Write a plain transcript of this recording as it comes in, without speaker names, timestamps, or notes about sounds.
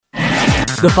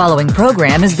The following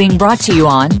program is being brought to you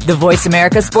on the Voice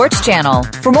America Sports Channel.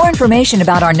 For more information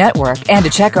about our network and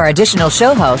to check our additional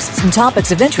show hosts and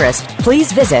topics of interest,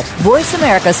 please visit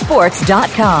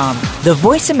voiceamericasports.com. The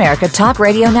Voice America Talk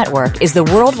Radio Network is the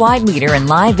worldwide leader in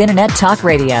live Internet talk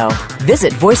radio.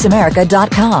 Visit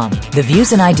voiceamerica.com. The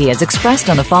views and ideas expressed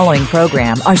on the following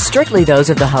program are strictly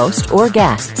those of the host or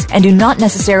guests and do not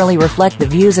necessarily reflect the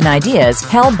views and ideas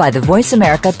held by the Voice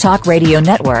America Talk Radio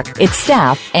Network, its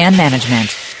staff, and management.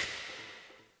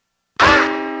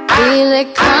 Feel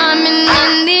it coming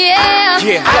in the air.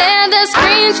 Yeah. Hear the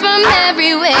screams from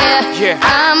everywhere. Yeah.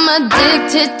 I'm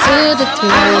addicted to the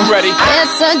thrill. I'm ready.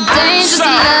 It's a dangerous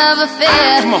love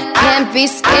affair. Come on. Can't be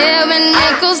scared when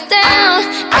it goes down.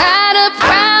 Got a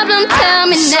problem? Tell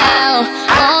me now.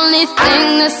 Only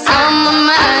thing that's on my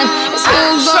mind is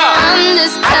who's gonna run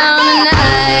this town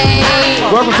tonight.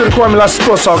 Welcome to the Kwamie Lassiter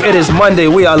Sports Talk. It is Monday.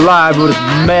 We are live with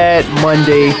Mad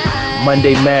Monday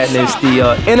Madness.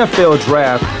 The NFL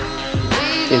draft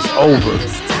is over.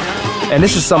 And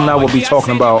this is something I will be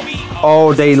talking about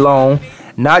all day long,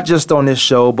 not just on this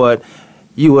show, but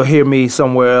you will hear me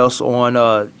somewhere else on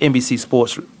NBC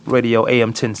Sports Radio AM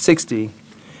 1060.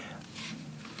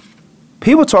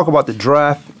 People talk about the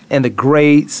draft and the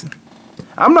grades.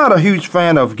 I'm not a huge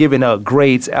fan of giving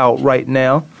grades out right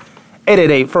now.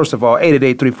 888, first of all,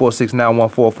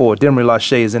 888-346-9144. Demery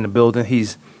Lachey is in the building.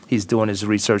 He's doing his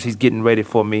research. He's getting ready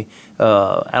for me.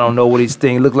 I don't know what he's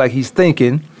thinking. Look like he's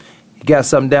thinking. He got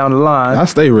something down the line. I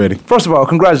stay ready. First of all,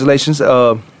 congratulations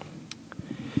to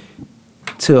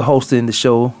hosting the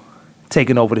show,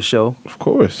 taking over the show. Of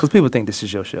course. Because people think this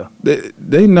is your show.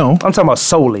 They know. I'm talking about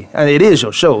solely. And it is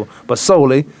your show, but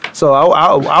solely. So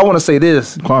I want to say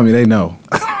this. Kwamie, they know.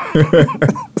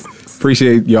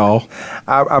 Appreciate y'all.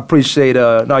 I appreciate,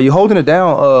 no, you're holding it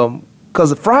down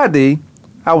because Friday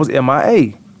I was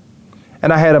MIA.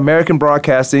 And I had American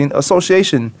Broadcasting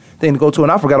Association thing to go to,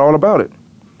 and I forgot all about it.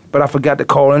 But I forgot to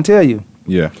call and tell you.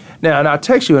 Yeah. Now, and I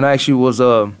text you and asked you was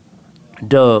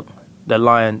Doug, that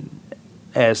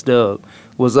lion-ass Doug,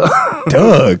 was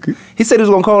Doug? He said he was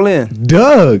going to call in.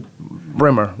 Doug?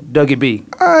 Brimmer, Dougie B.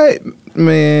 I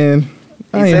ain't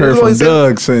heard from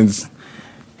Doug since,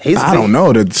 I don't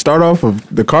know, to start off of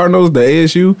the Cardinals, the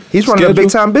ASU He's running a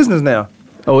big-time business now.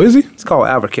 Oh, is he? It's called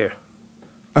Avocare.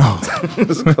 Oh,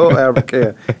 it's called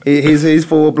Avocare. He's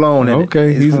full blown in it.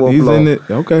 Okay, he's in it.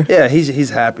 Okay. Yeah, he's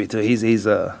happy too. He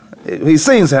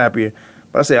seems happier.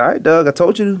 But I say, all right, Doug, I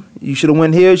told you should have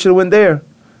went here, you should have went there.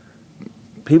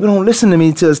 People don't listen to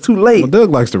me till it's too late. Well, Doug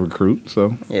likes to recruit,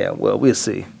 so. Yeah, well, we'll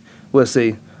see.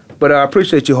 But I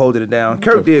appreciate you holding it down.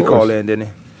 Kurt did call in, didn't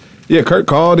he? Yeah, Kurt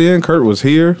called in. Kurt was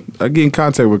here. I get in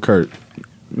contact with Kurt.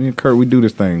 Me and Kurt, we do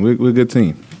this thing. We're a good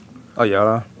team. Oh, y'all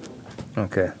are?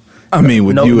 Okay. I mean,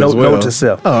 with you as well. Note to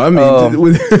self. Oh, I mean,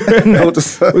 with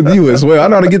you as well. I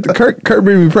know how to get the Kurt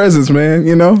bring me presents, man,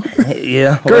 you know?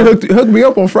 Yeah. Kurt hooked me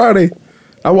up on Friday.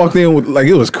 I walked in with, like,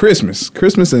 it was Christmas.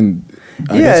 Christmas and,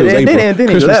 I guess it was April. Then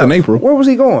Christmas in April. Where was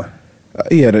he going?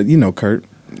 He had Kurt.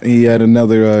 He had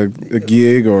another a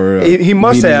gig or... he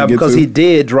must have, because he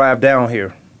did drive down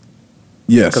here.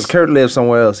 Yes. Because Kurt lives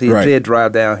somewhere else. He did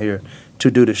drive down here to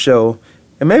do the show.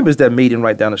 And maybe it's that meeting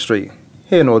right down the street.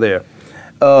 Here nor there.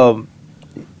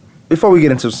 Before we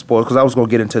get into sports, because I was going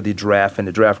to get into the draft and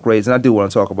the draft grades, and I do want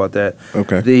to talk about that.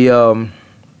 Okay.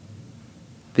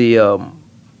 The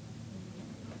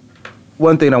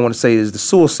one thing I want to say is the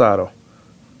suicidal.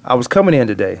 I was coming in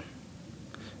today,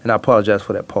 and I apologize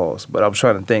for that pause, but I was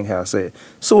trying to think how I say it.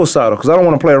 Suicidal, because I don't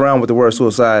want to play around with the word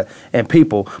suicide and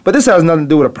people. But this has nothing to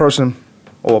do with a person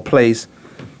or a place.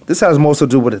 This has most to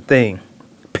do with a thing.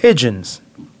 Pigeons.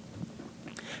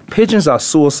 Pigeons are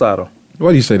suicidal.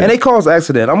 Why do you say that? And they cause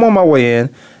accident. I'm on my way in,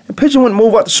 and pigeon wouldn't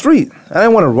move out the street. I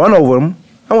didn't want to run over them.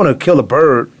 I want to kill a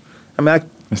bird. I mean,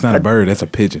 it's not a bird. That's a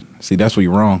pigeon. See, that's where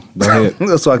you're wrong. Go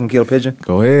ahead. So I can kill a pigeon?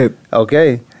 Go ahead.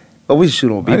 Okay. But we should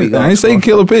shoot on BB guns. I ain't saying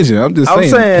kill a pigeon. I'm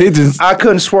saying pigeons. I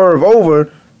couldn't swerve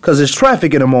over because there's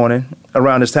traffic in the morning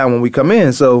around this time when we come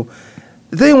in. So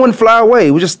the thing wouldn't fly away.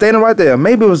 It was just standing right there.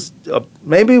 Maybe it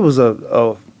was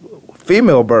a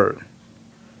female bird.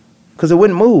 Because it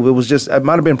wouldn't move. It was just, it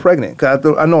might have been pregnant. Because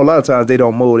I know a lot of times they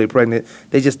don't move, they're pregnant.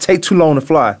 They just take too long to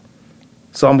fly.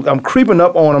 So I'm creeping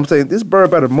up on them, saying, this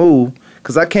bird better move,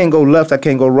 because I can't go left, I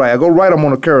can't go right. I go right, I'm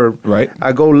on a curb. Right.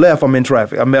 I go left, I'm in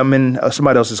traffic. I'm in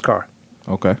somebody else's car.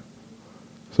 Okay.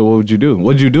 So what would you do?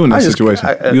 What did you do in that situation?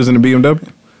 You was in a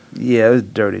BMW? Yeah, it was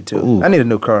dirty, too. Ooh. I need a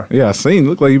new car. Yeah, I seen.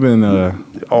 Look like you've been...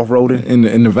 off-roading?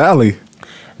 In the valley.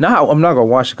 No, I'm not going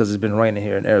to wash it because it's been raining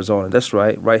here in Arizona. That's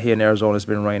right. Right here in Arizona, it's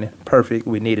been raining. Perfect.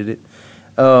 We needed it.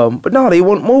 But no, they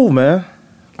won't move, man.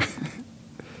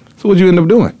 So what'd you end up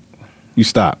doing? You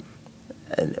stopped.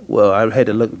 Well, I had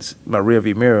to look at my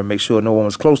rearview mirror and make sure no one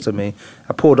was close to me.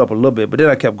 I pulled up a little bit, but then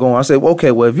I kept going. I said,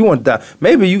 okay, well, if you want to die,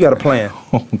 maybe you got a plan.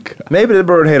 Oh, God. Maybe the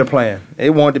bird had a plan. It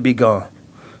wanted to be gone.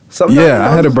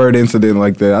 I had a bird incident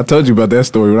like that. I told you about that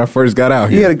story when I first got out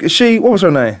here. What was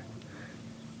her name?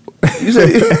 You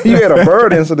said you had a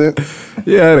bird incident.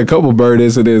 Yeah, I had a couple bird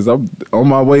incidents. I'm on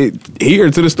my way here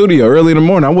to the studio early in the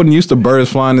morning. I wasn't used to birds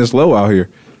flying this low out here.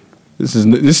 This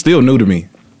is still new to me.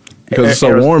 Because it's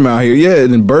so warm out here. Yeah,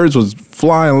 and the birds was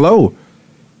flying low.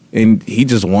 And he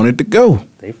just wanted to go.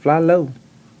 They fly low.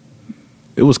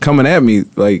 It was coming at me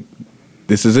like,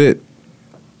 this is it.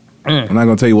 I'm not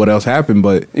going to tell you what else happened,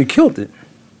 but... You killed it.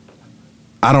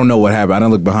 I don't know what happened. I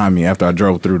didn't look behind me after I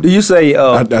drove through. Do you say...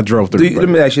 I drove through. Let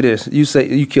me ask you this. You say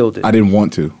you killed it. I didn't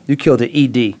want to. You killed it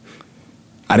ED.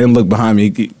 I didn't look behind me.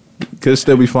 It could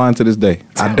still be flying to this day.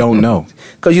 I don't know.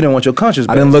 Because you didn't want your conscience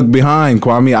back. I didn't look behind,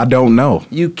 Kwamie. I don't know.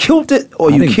 You killed it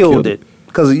or you killed it?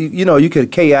 Because, you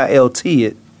could KILT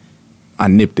it. I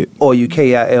nipped it. Or you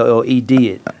KILLED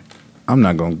it. I'm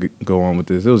not going to go on with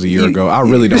this. It was a year ago. I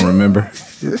really don't remember.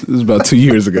 It was about 2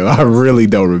 years ago. I really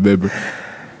don't remember.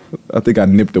 I think I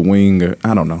nipped the wing. Or,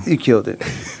 I don't know. You killed it.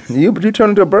 You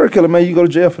turned into a bird killer, man. You go to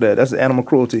jail for that. That's animal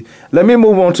cruelty. Let me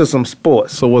move on to some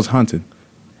sports. So what's hunting?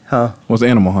 Huh? What's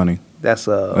animal hunting? That's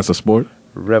a sport?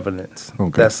 Revenants.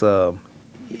 Okay. That's the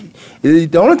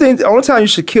only time you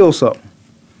should kill something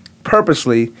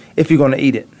purposely if you're going to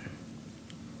eat it.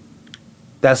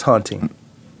 That's hunting.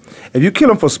 If you kill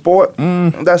them for sport,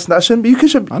 that shouldn't be.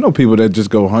 I know people that just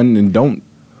go hunting and don't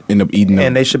end up eating them.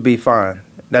 And they should be fine.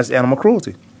 That's animal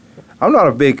cruelty. I'm not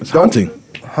a big... hunting.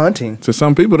 Hunting. To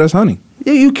some people, that's hunting.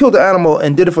 Yeah, you killed the animal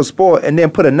and did it for sport and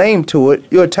then put a name to it.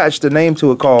 You attached the name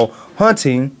to it called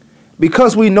hunting.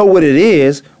 Because we know what it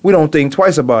is, we don't think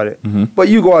twice about it. Mm-hmm. But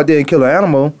you go out there and kill an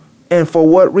animal, and for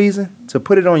what reason? To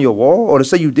put it on your wall or to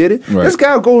say you did it? Right. This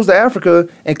guy goes to Africa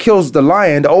and kills the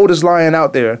lion, the oldest lion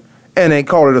out there, and they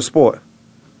call it a sport.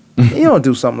 You don't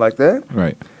do something like that.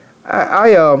 Right.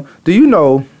 Do you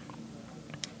know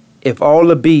if all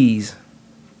the bees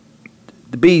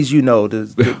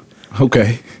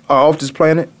okay, are off this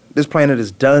planet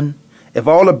is done. If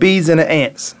all the bees and the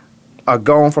ants are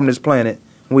gone from this planet,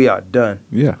 we are done.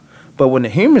 Yeah. But when the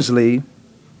humans leave,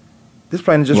 this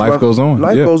planet just life goes on.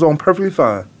 Life goes on perfectly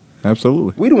fine.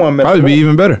 Absolutely. We don't want to mess. Probably be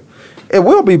even better. It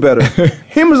will be better.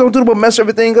 Humans don't do but mess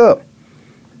everything up.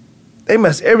 They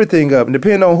mess everything up, and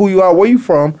depending on who you are, where you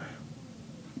from,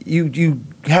 you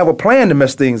have a plan to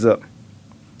mess things up.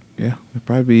 Yeah, it'd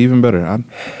probably be even better.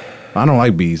 I don't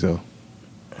like bees though.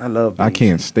 I love bees. I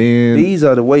can't stand bees.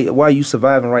 Are the way why you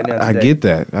surviving right now today. I get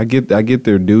that. I get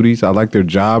their duties. I like their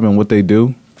job and what they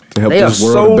do to help this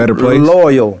world a better place. They are so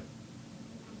loyal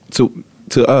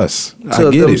to us,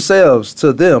 to themselves,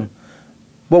 to them.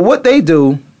 But what they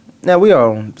do now, we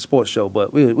are on the sports show,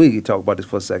 but we can talk about this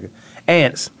for a second.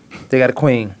 Ants, they got a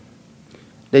queen.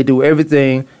 They do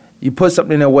everything. You put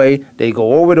something in their way, they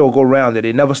go over it or go around it.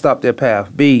 They never stop their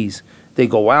path. Bees, they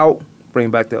go out,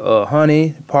 bring back the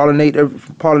honey,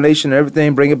 pollination and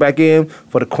everything, bring it back in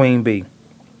for the queen bee.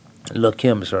 Lil'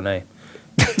 Kim is her name.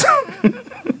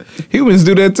 Humans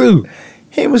do that too.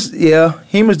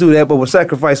 Humans do that, but we're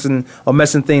sacrificing or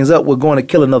messing things up. We're going to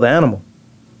kill another animal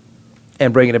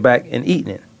and bringing it back and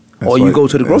eating it. Or you go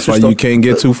to the grocery store. That's why you can't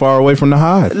get too far away from the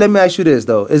hive. Let me ask you this,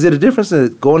 though. Is it a difference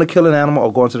in going to kill an animal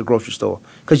or going to the grocery store?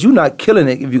 Because you're not killing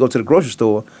it if you go to the grocery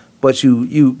store, but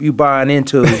you buying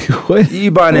into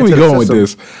you buying into the system. Where we going with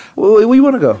this? Where you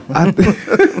want to go?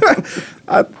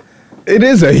 It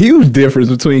is a huge difference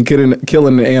between killing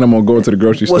an animal and going to the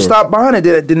grocery store. Well, stop buying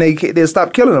it. Then they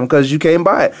stop killing them because you can't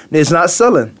buy it. It's not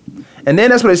selling. And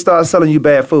then that's when they start selling you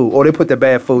bad food. Or they put the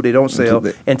bad food they don't sell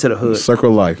into the hood.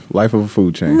 Circle of life. Life of a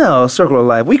food chain. No, circle of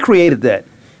life. We created that.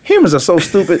 Humans are so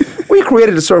stupid. We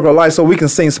created the circle of life so we can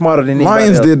sing smarter than anybody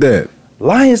else. Lions did that.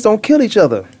 Lions don't kill each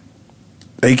other.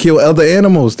 They kill other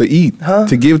animals to eat,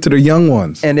 to give to their young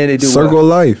ones. And then they do circle of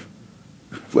life.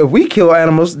 If we kill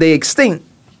animals, they extinct.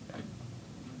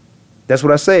 That's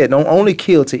what I said. Don't only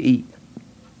kill to eat.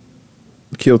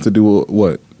 Kill to do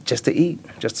what? Just to eat.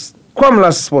 Kwamie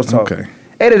Lassiter Sports Talk. Okay.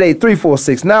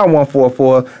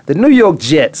 888-346-9144. The New York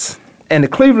Jets and the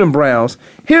Cleveland Browns.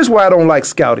 Here's why I don't like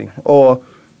scouting, or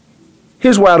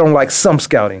here's why I don't like some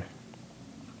scouting.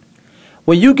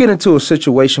 When you get into a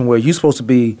situation where you're supposed to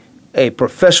be a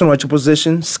professional at your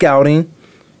position, scouting,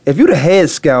 if you're the head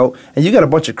scout and you got a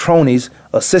bunch of cronies,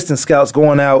 assistant scouts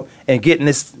going out and getting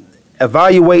this,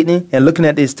 evaluating and looking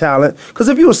at this talent, because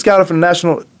if you're a scout for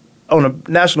the on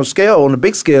a national scale, on a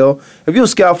big scale, if you're a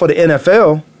scout for the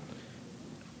NFL,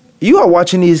 you are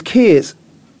watching these kids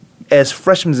as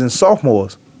freshmen and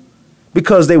sophomores.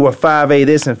 because they were 5A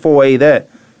this and 4A that.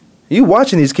 You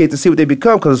watching these kids to see what they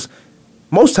become because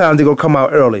most times they're going to come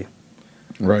out early.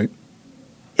 Right.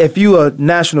 If you're a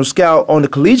national scout on the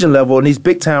collegiate level in these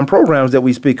big-time programs that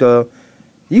we speak of,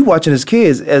 you watching these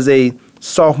kids as a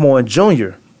sophomore and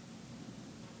junior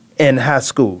in high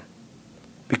school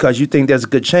because you think there's a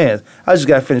good chance. I just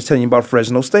got to finish telling you about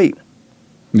Fresno State.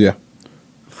 Yeah.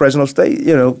 Fresno State,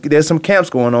 there's some camps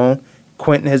going on.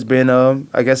 Quentin has been, I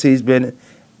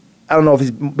don't know if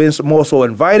he's been more so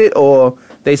invited or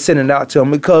they sending it out to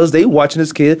him because they watching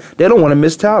this kid. They don't want to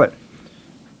miss talent.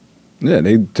 Yeah,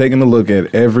 they taking a look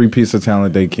at every piece of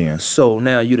talent they can. So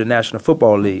now you the National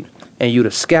Football League and you the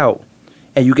scout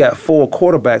and you got 4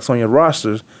 quarterbacks on your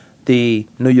rosters, the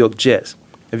New York Jets.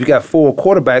 If you got 4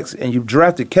 quarterbacks and you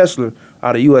drafted Kessler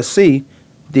out of USC,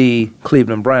 the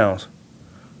Cleveland Browns.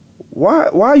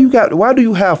 Why do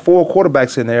you have 4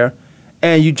 quarterbacks in there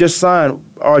and you just signed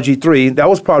RG3? That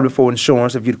was probably for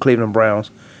insurance if you're the Cleveland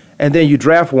Browns. And then you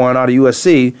draft one out of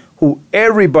USC who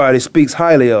everybody speaks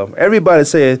highly of. Everybody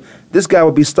says this guy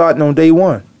will be starting on day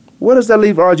one. Where does that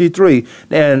leave RG3?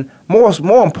 And more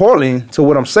importantly to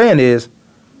what I'm saying is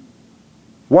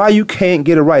why you can't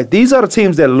get it right. These are the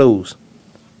teams that lose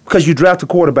because you draft a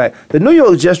quarterback. The New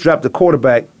York Jets draft a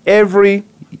quarterback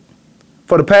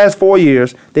for the past 4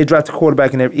 years, they draft a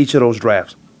quarterback in each of those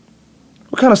drafts.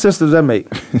 What kind of sense does that make?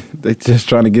 They just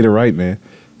trying to get it right, man.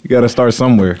 You got to start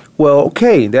somewhere. Well,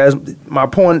 okay. That's my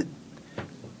point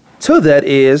to that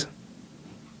is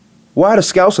why the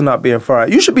scouts are not being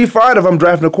fired. You should be fired if I'm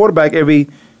drafting a quarterback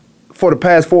for the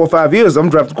past 4 or 5 years, I'm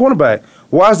drafting a quarterback.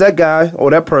 Why is that guy or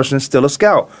that person still a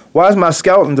scout? Why is my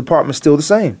scouting department still the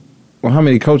same? Well, how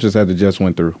many coaches have the Jets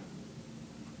went through?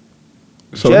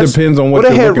 So it depends on what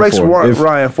you're looking for. They had Rex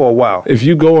Ryan for a while. If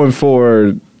you're going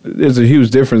for, there's a huge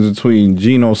difference between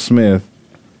Geno Smith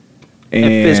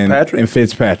and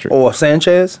Fitzpatrick. Or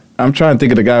Sanchez. I'm trying to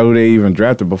think of the guy who they even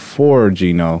drafted before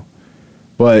Geno.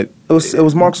 But it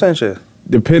was Mark Sanchez.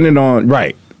 Depending on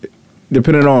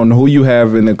who you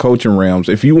have in the coaching realms,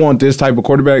 if you want this type of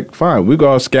quarterback, fine. We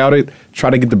go out, scout it, try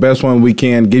to get the best one we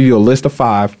can, give you a list of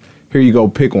 5. Here you go,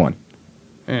 pick one.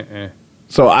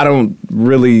 So I don't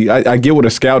really, I get what a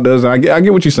scout does, and I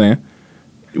get what you're saying.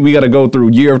 We got to go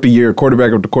through year after year,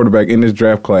 quarterback after quarterback in this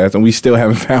draft class, and we still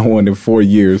haven't found one in 4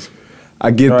 years.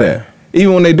 I get that.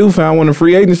 Even when they do find one in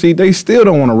free agency, they still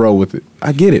don't want to roll with it.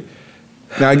 I get it.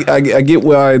 Now, I get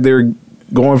why they're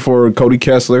going for Cody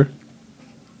Kessler.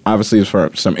 Obviously, it's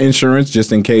for some insurance,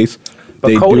 just in case.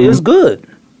 But Cody is good.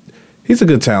 He's a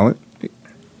good talent.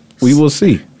 We will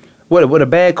see. With a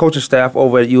bad coaching staff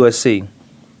over at USC,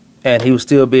 and he would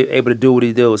still be able to do what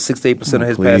he did with 68% of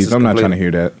his passes. I'm not trying to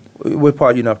hear that. What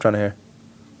part are you not trying to hear?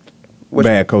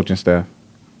 Bad coaching staff.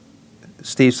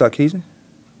 Steve Sarkisian?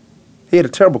 He had a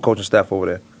terrible coaching staff over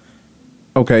there.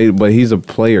 Okay, but he's a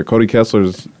player. Cody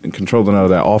Kessler's controlling of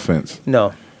that offense.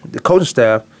 No. The coaching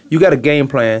staff, you got a game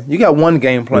plan. You got one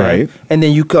game plan. Right. And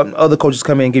then other coaches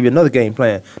come in and give you another game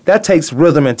plan. That takes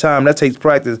rhythm and time. That takes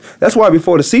practice. That's why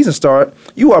before the season starts,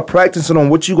 you are practicing on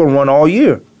what you're going to run all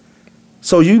year.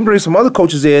 So you can bring some other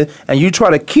coaches in and you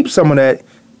try to keep some of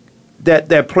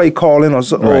that play calling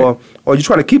or you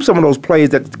try to keep some of those plays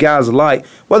that the guys like,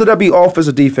 whether that be offense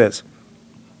or defense.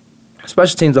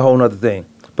 Special teams a whole other thing.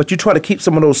 But you try to keep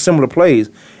some of those similar plays.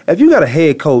 If you got a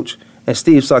head coach and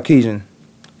Steve Sarkisian,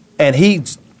 and he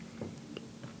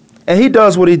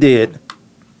does what he did,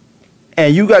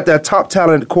 and you got that top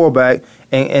talented quarterback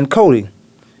and Cody,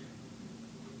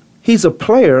 he's a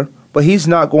player, but he's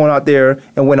not going out there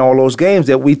and win all those games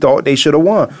that we thought they should have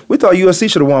won. We thought USC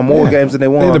should have won more games than they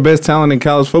won. They're the best talent in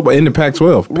college football in the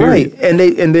Pac-12. Period. Right,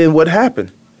 and then what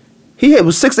happened? It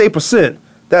was 68%.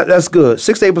 That's good.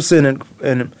 68%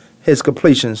 in his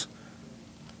completions,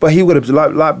 but he would have been a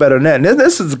lot better than that. And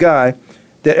this is a guy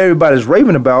that everybody's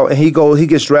raving about, and he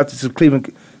gets drafted to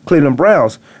the Cleveland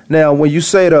Browns. Now, when you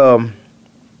said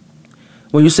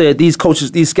these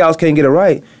scouts can't get it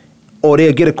right, or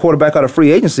they'll get a quarterback out of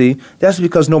free agency, that's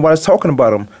because nobody's talking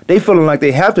about them. They feeling like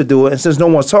they have to do it, and since no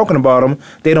one's talking about them,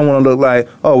 they don't want to look like,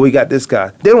 oh, we got this guy.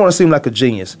 They don't want to seem like a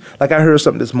genius. Like I heard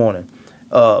something this morning.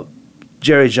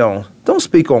 Jerry Jones, don't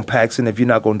speak on Paxton if you're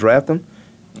not going to draft him.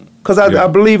 Because I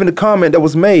believe in the comment that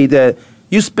was made that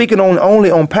you're speaking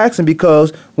only on Paxton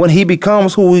because when he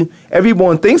becomes who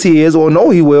everyone thinks he is or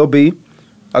know he will be,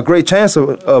 a great chance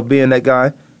of being that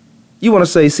guy, you want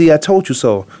to say, see, I told you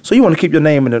so. So you want to keep your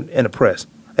name in the press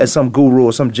as some guru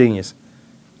or some genius.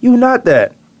 You're not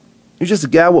that. You're just a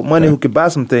guy with money who can buy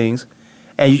some things,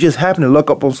 and you just happen to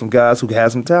luck up on some guys who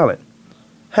have some talent.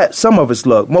 Some of it's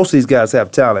luck. Most of these guys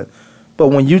have talent. But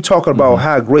when you talk about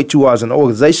how great you are as an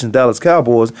organization, Dallas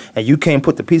Cowboys, and you can't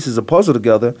put the pieces of puzzle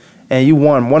together, and you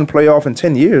won one playoff in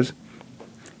 10 years,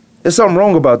 there's something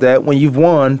wrong about that. When you've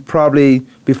won, probably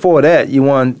before that,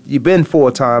 you've been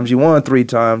 4 times, you won 3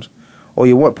 times,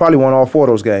 or probably won all 4 of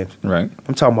those games. Right.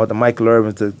 I'm talking about the Michael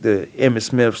Irvins, the Emmitt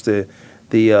Smiths, the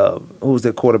who was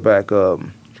their quarterback? Troy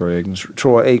Aikman.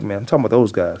 Troy Aikman. I'm talking about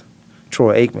those guys.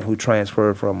 Troy Aikman, who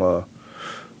transferred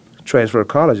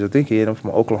college. I think he ended up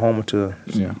from Oklahoma to.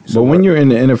 Yeah. But when you're in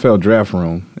the NFL draft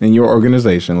room in your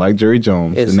organization, like Jerry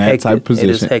Jones, in that type of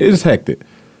position, it's hectic.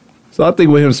 So I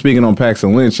think with him speaking on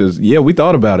Paxton Lynch is, we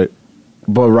thought about it,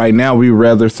 but right now we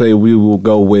rather say we will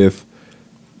go with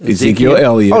Ezekiel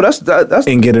Elliott. Oh, that's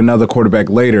and get another quarterback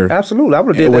later. Absolutely, I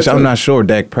would have did that. Which I'm not sure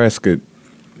Dak Prescott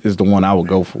is the one I would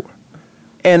go for.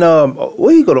 And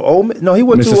where he go to Ole Miss? No, he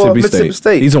went to Mississippi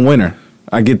State. He's a winner.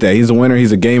 I get that. He's a winner.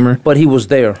 He's a gamer. But he was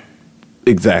there.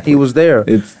 Exactly. He was there.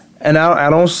 And I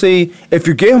don't see, if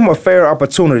you give him a fair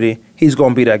opportunity, he's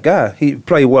going to be that guy. He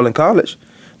played well in college.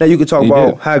 Now you can talk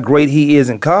about how great he is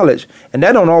in college, and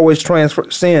that don't always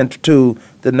transcend to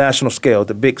the national scale,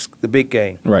 the big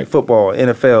game, right? Football,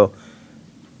 NFL.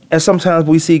 And sometimes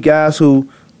we see guys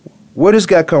where does this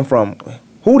guy come from?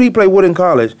 Who did he play with in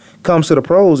college? Comes to the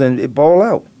pros and it ball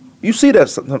out. You see that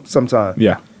sometimes.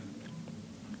 Yeah.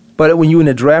 But when you're in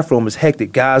the draft room, it's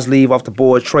hectic. Guys leave off the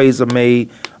board. Trades are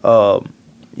made.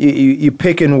 You're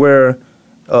picking where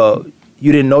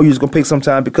you didn't know you was going to pick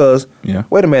sometime because,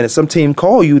 wait a minute, some team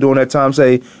call you during that time,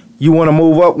 say, you want to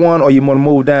move up one or you want to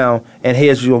move down, and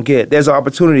here's what you're going to get. There's an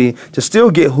opportunity to still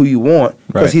get who you want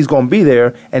because he's going to be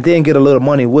there and then get a little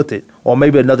money with it, or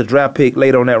maybe another draft pick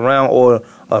later on that round or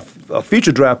a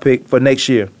future draft pick for next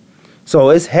year.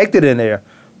 So it's hectic in there.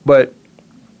 But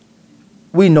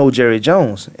we know Jerry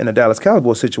Jones in the Dallas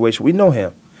Cowboys situation. We know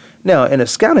him. Now, in a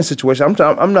scouting situation,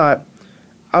 I'm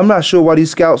not sure why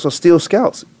these scouts are still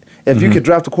scouts. If you could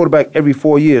draft a quarterback every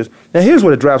 4 years. Now, here's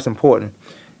where the draft's important.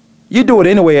 You do it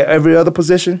anyway at every other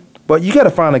position, but you got to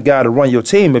find a guy to run your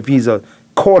team if he's a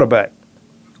quarterback.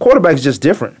 Quarterback is just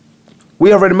different.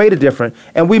 We already made it different,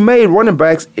 and we made running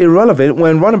backs irrelevant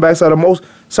when running backs are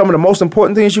some of the most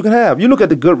important things you can have. You look at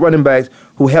the good running backs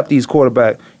who help these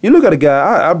quarterbacks. You look at a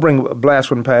guy, I bring a blast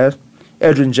from the past,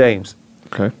 Edgerrin James.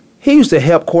 Okay. He used to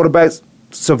help quarterbacks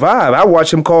survive. I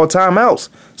watched him call timeouts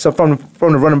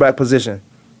from the running back position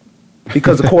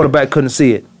because the quarterback couldn't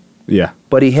see it. Yeah.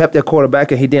 But he helped that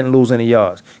quarterback and he didn't lose any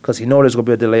yards because he knows there's going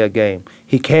to be a delay of game.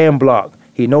 He can block.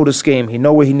 He know the scheme. He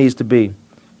know where he needs to be.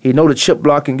 He know the chip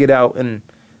block and get out. And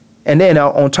then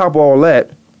on top of all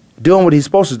that, doing what he's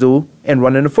supposed to do and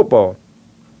running the football.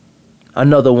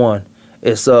 Another one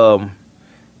is the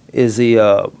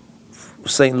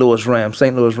St. Louis Rams.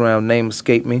 St. Louis Rams, name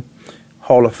escaped me.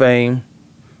 Hall of Fame.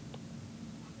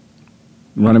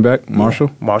 Running back, Marshall?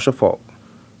 Yeah, Marshall Faulk.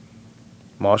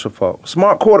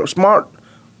 Smart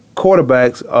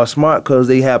quarterbacks are smart because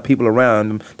they have people around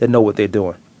them that know what they're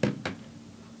doing.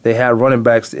 They have running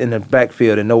backs in the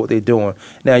backfield that know what they're doing.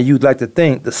 Now, you'd like to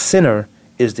think the center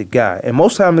is the guy. And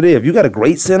most time it is. If you got a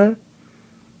great center,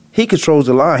 he controls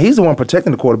the line. He's the one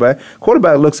protecting the quarterback.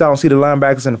 Quarterback looks out and see the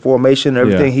linebackers in the formation,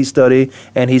 everything he studied,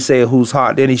 and he said who's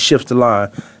hot. Then he shifts the line.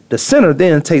 The center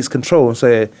then takes control and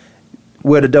says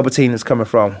where the double team is coming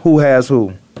from, who has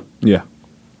who. Yeah.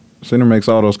 Center makes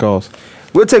all those calls.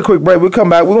 We'll take a quick break. We'll come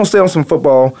back. We're going to stay on some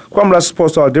football. Kwamie Lassiter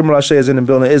Sports Talk. Demar Lachey is in the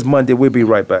building. It's Monday. We'll be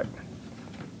right back.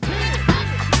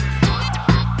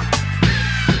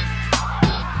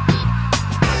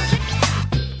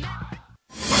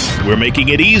 We're making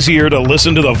it easier to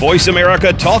listen to the Voice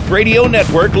America Talk Radio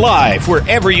Network live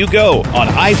wherever you go on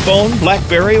iPhone,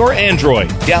 BlackBerry, or Android.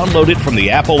 Download it from the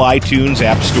Apple iTunes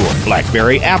App Store,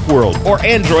 BlackBerry App World, or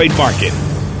Android Market.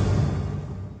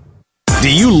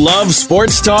 Do you love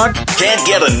sports talk? Can't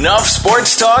get enough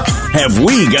sports talk? Have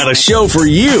we got a show for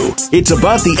you? It's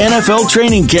about the NFL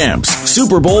training camps,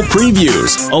 Super Bowl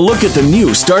previews, a look at the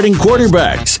new starting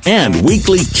quarterbacks, and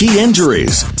weekly key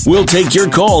injuries. We'll take your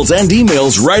calls and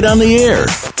emails right on the air.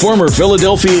 Former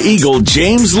Philadelphia Eagle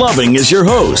James Loving is your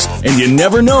host, and you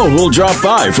never know who'll drop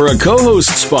by for a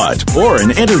co-host spot or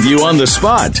an interview on the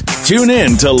spot. Tune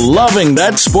in to Loving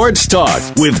That Sports Talk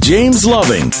with James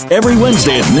Loving every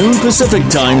Wednesday at noon Pacific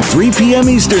Time, 3 p.m.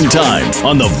 Eastern Time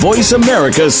on the Voice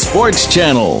America Sports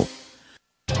Channel.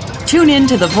 Tune in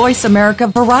to the Voice America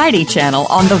Variety channel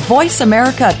on the Voice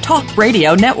America Talk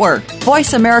Radio Network.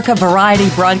 Voice America Variety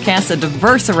broadcasts a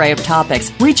diverse array of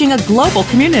topics, reaching a global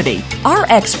community. Our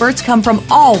experts come from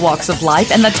all walks of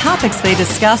life, and the topics they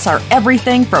discuss are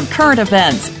everything from current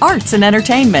events, arts and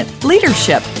entertainment,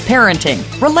 leadership, parenting,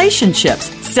 relationships,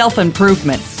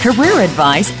 self-improvement, career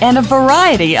advice, and a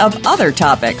variety of other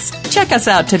topics. Check us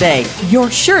out today. You're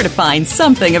sure to find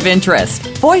something of interest.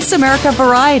 Voice America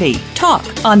Variety. Talk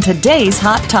on today's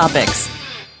hot topics.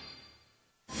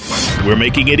 We're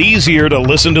making it easier to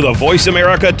listen to the Voice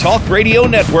America Talk Radio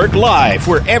Network live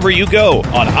wherever you go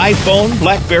on iPhone,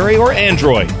 BlackBerry, or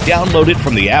Android. Download it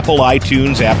from the Apple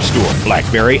iTunes App Store,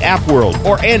 BlackBerry App World,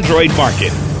 or Android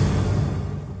Market.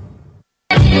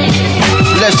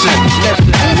 Listen,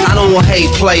 I don't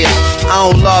hate players. I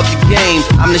don't love the game.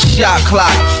 I'm the shot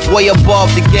clock, way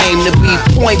above the game. To be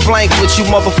point blank with you,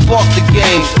 motherfuck the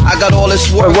game. I got all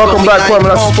this work. Welcome back, Kwamie.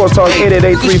 That's Sports Talk.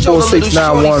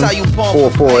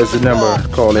 888-346-9144 is the number.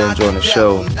 Call in, join the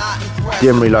show.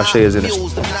 Demery Lassiter is in the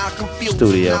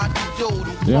studio.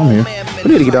 Yeah, I'm here. We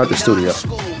need to get out the studio.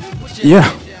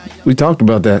 Yeah, we talked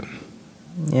about that.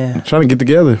 Yeah. We're trying to get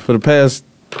together for the past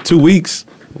 2 weeks.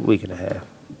 Week and a half.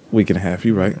 Week and a half,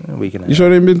 you right. Week and a half. You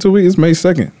sure it ain't been 2 weeks? It's May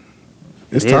 2nd.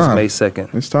 It's time. It is May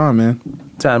 2nd. It's time, man.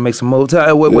 Time to make some moves. Wait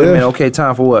a minute. Okay,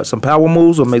 time for what? Some power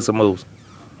moves or make some moves?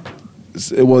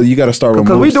 Well, you got to start with moves.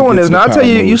 Because we doing this now. I tell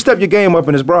you, moves. you step your game up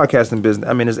in this broadcasting business.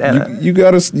 I mean, it's you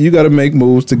got to make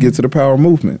moves to get to the power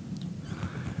movement.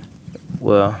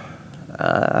 Well,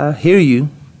 I hear you.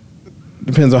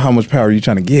 Depends on how much power you're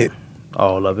trying to get.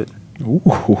 All of it. Ooh.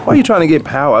 Why are you trying to get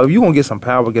power? If you want to get some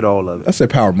power, get all of it. I said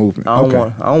power movement. I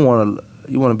don't want to.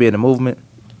 You want to be in the movement?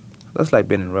 That's like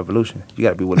being in the revolution. You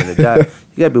got to be willing to die. You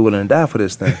got to be willing to die for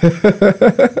this thing.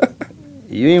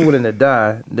 You ain't willing to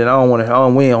die, then I don't want to.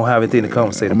 We don't have anything to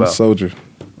conversate about. I'm a soldier.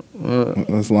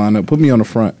 Let's line up. Put me on the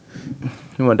front.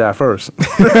 You want to die first.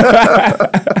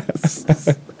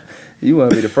 You want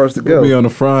to be the first to go. Put me on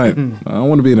the front. I don't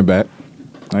want to be in the back.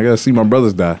 I got to see my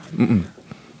brothers die.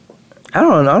 I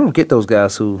don't get those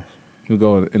guys who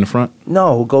go in the front.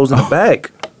 No, who goes in the back?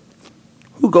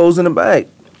 Who goes in the back?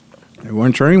 They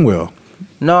weren't trained well.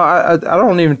 No, I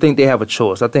don't even think they have a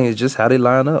choice. I think it's just how they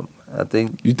line up. I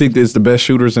think. You think it's the best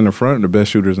shooters in the front or the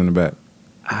best shooters in the back?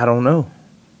 I don't know.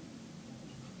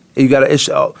 You got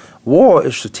to. War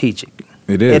is strategic.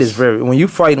 It is. It is very. When you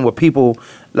fighting with people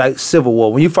like Civil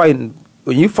War, when you fighting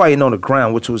on the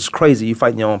ground, which was crazy, you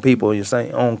fighting your own people in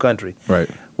your own country. Right.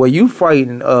 Well, you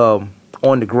fighting on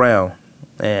the ground,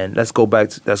 and let's go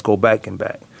back and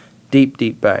back,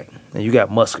 deep back, and you got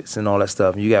muskets and all that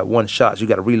stuff, and you got one shots, you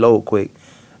got to reload quick.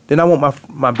 Then I want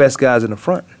my best guys in the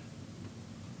front.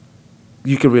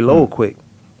 You can reload quick.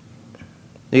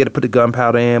 You got to put the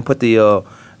gunpowder in, put the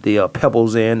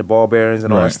pebbles in, the ball bearings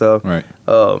and all that stuff. Right.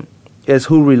 It's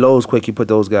who reloads quick. You put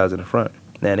those guys in the front.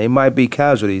 Now they might be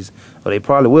casualties, or they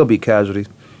probably will be casualties,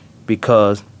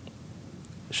 because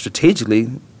strategically,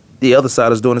 the other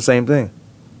side is doing the same thing.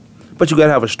 But you got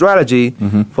to have a strategy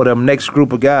for them next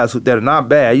group of guys that are not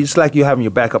bad. It's like you having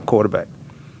your backup quarterback.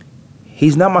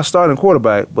 He's not my starting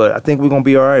quarterback, but I think we're going to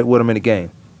be all right with him in the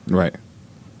game. Right.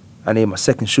 I need my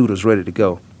second shooters ready to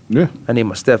go. Yeah. I need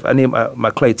my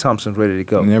Klay Thompsons ready to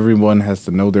go. And everyone has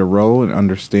to know their role and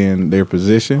understand their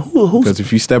position. Because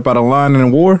if you step out of line in a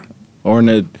war or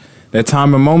in that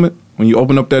time and moment, when you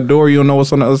open up that door, you don't know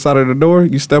what's on the other side of the door,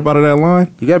 you step out of that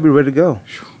line. You got to be ready to go.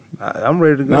 I'm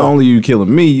ready to go. Not only are you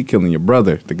killing me, you're killing your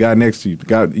brother, the guy next to you. The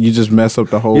guy, you just mess up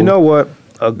the whole... You know what?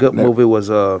 A good movie was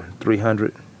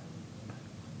 300.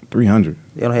 300?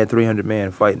 They only had 300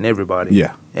 men fighting everybody.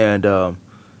 Yeah. And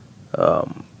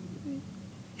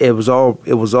it was all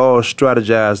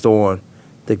strategized on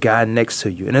the guy next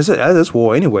to you. And that's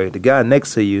war anyway. The guy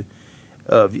next to you,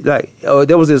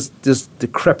 there was this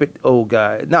decrepit old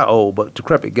guy, not old, but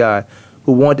decrepit guy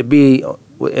who wanted to be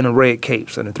in a red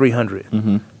capes and a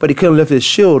 300, but he couldn't lift his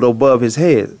shield above his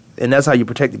head, and that's how you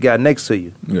protect the guy next to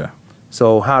you. Yeah.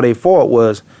 So how they fought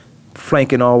was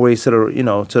flanking all the way to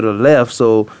the left,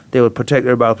 so they would protect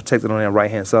everybody protected on their right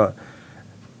hand side.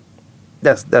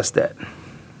 That's that.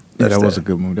 Yeah, that was a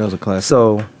good move. That was a classic.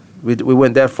 So we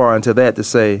went that far into that to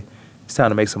say it's time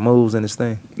to make some moves in this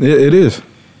thing. It is.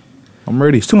 I'm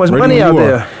ready. There's too much money out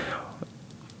there.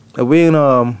 We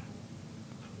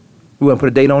want to put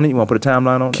a date on it? You want to put a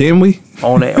timeline on it? Can we?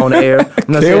 On the air.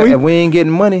 I'm not saying, if we ain't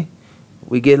getting money,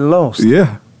 we getting lost.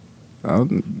 Yeah.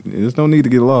 There's no need to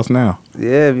get lost now.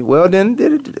 Yeah. Well, then,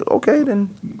 okay, then.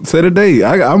 Set a date.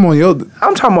 I'm on your...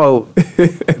 I'm talking about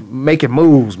making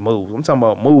moves. I'm talking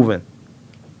about moving.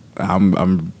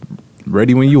 I'm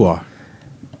ready when you are.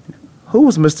 Who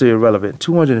was Mr. Irrelevant?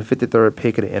 253rd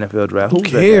pick of the NFL draft. Who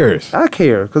cares? I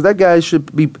care, because that guy's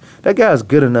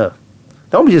good enough.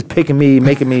 Don't be just picking me,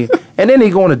 making me, and then he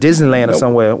going to Disneyland or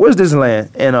somewhere. Where's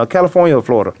Disneyland? In California or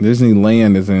Florida?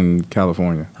 Disneyland is in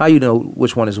California. How you know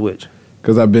which one is which?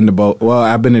 Because I've been to both. Well,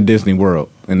 I've been to Disney World,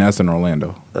 and that's in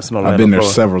Orlando. That's in Orlando. I've been there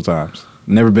Florida. several times.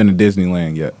 Never been to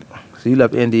Disneyland yet. So you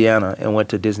left Indiana and went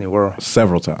to Disney World?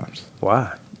 Several times.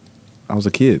 Why? I was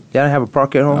a kid. Y'all didn't have a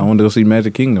park at home? I wanted to go see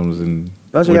Magic Kingdoms and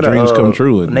Don't you where got dreams come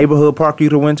true. A neighborhood park you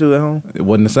could have went to at home? It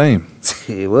wasn't the same.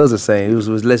 It was the same. It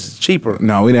was less cheaper.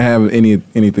 No, we didn't have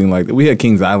anything like that. We had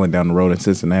Kings Island down the road in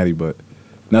Cincinnati, but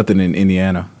nothing in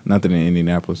Indiana, nothing in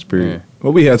Indianapolis, period. Yeah.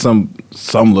 Well, we had some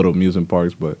little amusement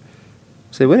parks, but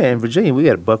See, we're in Virginia. We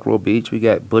got Buckrow Beach. We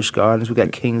got Busch Gardens. We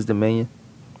got Kings Dominion.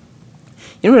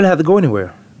 You don't really have to go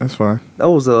anywhere. that's fine.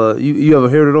 Those you ever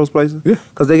heard of those places? Yeah.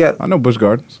 Because they got I know Busch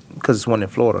Gardens. because it's one in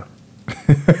Florida.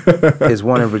 It's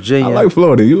one in Virginia. I like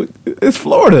Florida. It's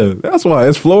Florida. That's why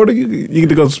it's Florida. You get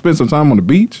to go spend some time on the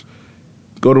beach.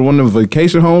 Go to one of the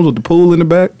vacation homes with the pool in the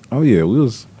back. Oh yeah,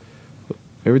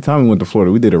 every time we went to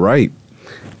Florida, we did it right.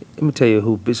 Let me tell you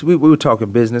who. We were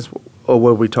talking business, or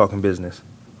were we talking business?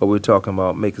 Or we were talking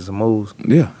about making some moves?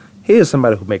 Yeah. Here's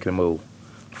somebody who's making a move.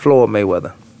 Floyd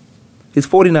Mayweather. He's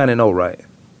 49-0, right?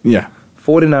 Yeah.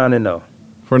 49-0.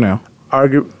 For now.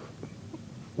 Argue.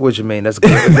 What you mean? That's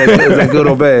good. Is that good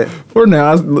or bad? For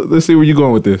now. Let's see where you're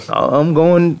going with this. I'm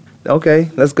going. Okay,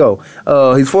 let's go.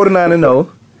 He's 49-0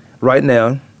 right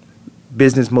now.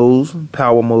 Business moves,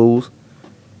 power moves.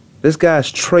 This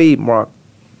guy's trademarked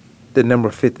the number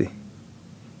 50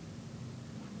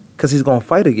 because he's gonna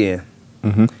fight again.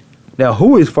 Mm-hmm. Now,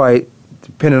 who is fight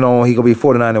depending on he gonna be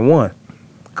 49-1?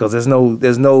 Because there's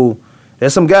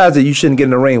some guys that you shouldn't get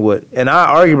in the ring with, and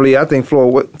I think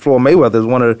Floyd Mayweather is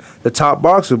one of the top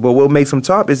boxers. But what makes him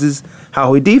top is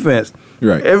how he defense.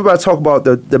 Right. Everybody talk about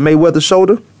the Mayweather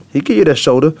shoulder. He give you that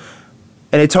shoulder,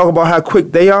 and they talk about how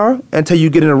quick they are until you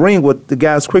get in the ring with the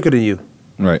guys quicker than you.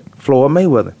 Right. Floyd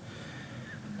Mayweather.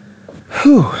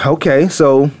 Whew, okay,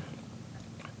 so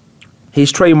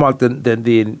he's trademarked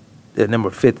the number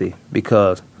 50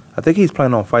 because I think he's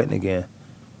planning on fighting again.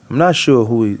 I'm not sure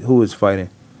who is fighting,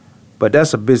 but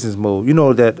that's a business move. You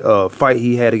know that fight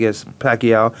he had against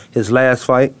Pacquiao, his last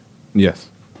fight? Yes.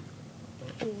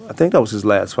 I think that was his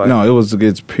last fight. No, it was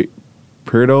against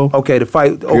Pirdo. Okay, the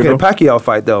Pacquiao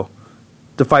fight, though.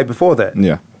 The fight before that.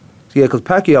 Yeah. Yeah, because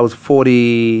Pacquiao was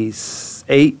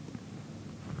 48.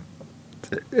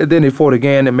 And then he fought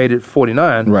again and made it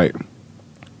 49. Right.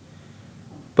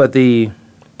 But the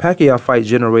Pacquiao fight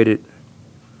generated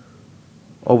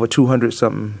over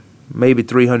 200-something, maybe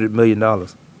 $300 million.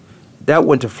 That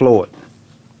went to Floyd.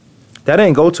 That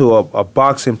didn't go to a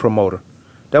boxing promoter.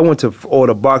 That went to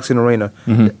the boxing arena.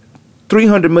 Mm-hmm.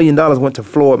 $300 million went to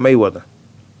Floyd Mayweather.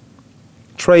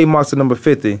 Trademarks the number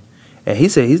 50. And he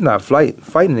said he's not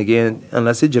fighting again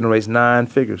unless it generates 9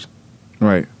 figures.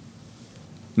 Right.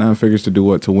 9 figures to do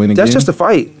what? To win again? That's just a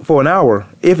fight for an hour.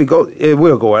 If it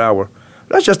will go an hour.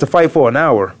 That's just a fight for an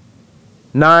hour.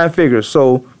 9 figures.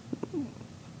 So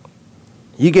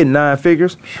you get 9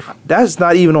 figures. That's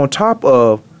not even on top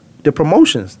of the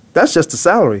promotions. That's just the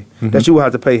salary that you will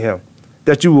have to pay him.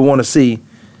 That you would want to see.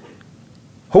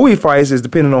 Who he fights is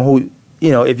depending on who,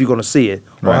 if you're going to see it.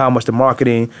 Or how much the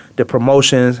marketing, the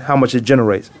promotions, how much it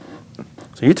generates.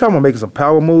 So you're talking about making some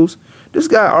power moves. This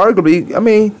guy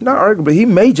he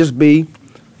may just be,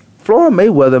 Floyd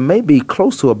Mayweather may be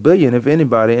close to $1 billion, if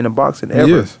anybody, in the boxing ever.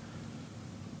 Yes.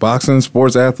 Boxing,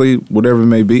 sports athlete, whatever it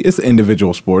may be. It's an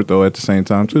individual sport, though, at the same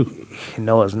time, too.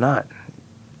 No, it's not.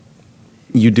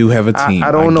 You do have a team.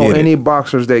 I don't know any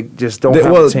boxers that just don't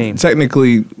have a team.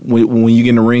 Technically, when you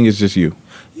get in the ring, it's just you.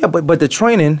 Yeah, but the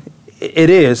training, it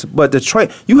is. But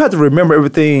you have to remember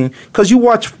everything, because you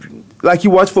watch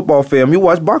football film, you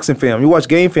watch boxing film, you watch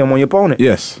game film on your opponent.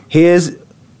 Yes. His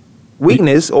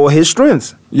weakness or his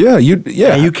strengths. Yeah,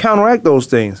 And you counteract those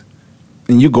things.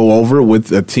 And you go over it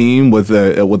with a team, with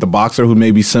a boxer who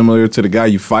may be similar to the guy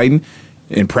you fighting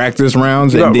in practice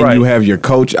rounds, and then you have your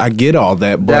coach. I get all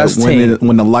that, but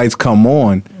when the lights come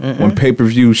on, when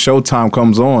pay-per-view Showtime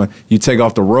comes on, you take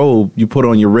off the robe, you put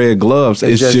on your red gloves.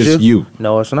 It's just you.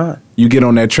 No, it's not. You get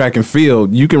on that track and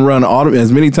field. You can run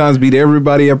as many times, beat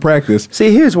everybody at practice.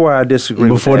 See, here's where I disagree.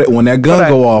 When that gun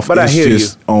go off, it's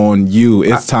just on you.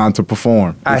 It's time to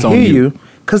perform. It's I hear you,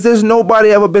 because there's nobody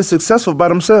ever been successful by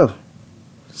themselves.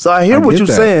 So I hear what you're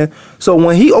saying. So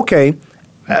when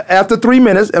after 3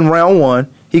 minutes in round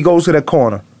 1, he goes to that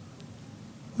corner.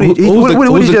 Who's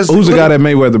the guy that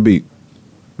Mayweather beat?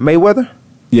 Mayweather?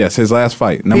 Yes, his last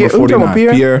fight, number 49.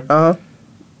 Pierre? Uh-huh.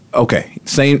 Okay,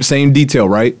 same detail,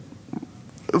 right?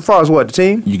 As far as what, the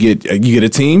team? You get a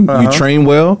team, you train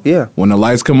well. Yeah. When the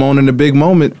lights come on in the big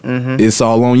moment, it's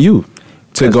all on you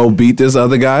to go beat this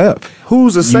other guy up.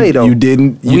 Who's to say though? You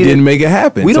didn't make it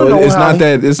happen. We don't know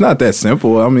it's not that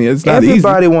simple. I mean, it's not easy.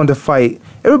 Everybody wanted to fight.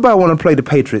 Everybody want to play the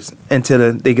Patriots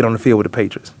until they get on the field with the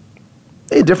Patriots.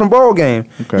 It's a different ball game.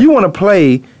 Okay. You want to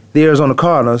play the Arizona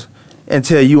Cardinals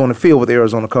until you on the field with the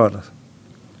Arizona Cardinals.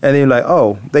 And then you're like,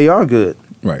 oh, they are good.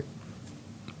 Right.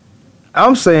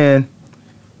 I'm saying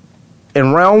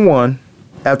in round 1,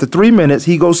 after 3 minutes,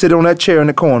 he goes sit on that chair in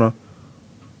the corner.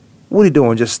 What are he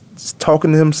doing? Just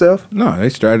talking to himself? No, they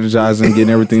strategizing, getting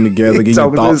everything together, getting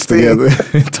your thoughts together,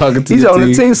 talking to He's your on team.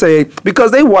 the team say,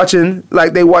 because they watching,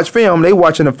 like they watch film, they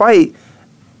watching the fight.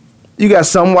 You got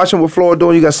some watching what Floyd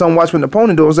doing, you got some watching what the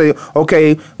opponent doing. Say,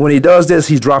 okay, when he does this,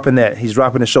 he's dropping that. He's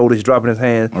dropping his shoulder, he's dropping his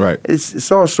hand. Right.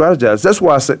 It's all strategized. That's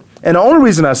why I say, and the only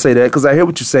reason I say that, because I hear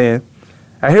what you're saying.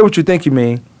 I hear what you think you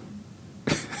mean.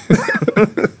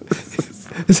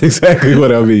 That's exactly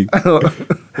what I mean.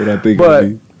 What I think But I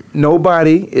mean.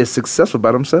 nobody is successful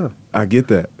by themselves. I get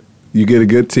that. You get a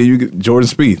good team. You get Jordan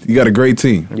Spieth. You got a great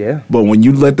team. Yeah. But when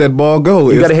you let that ball go,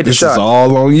 You gotta hit the this shot. is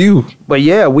all on you. But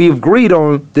yeah, we agreed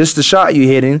on this the shot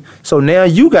you're hitting. So now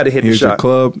you got to hit Here's the your shot.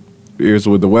 club. Here's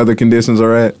where the weather conditions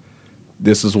are at.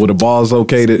 This is where the ball's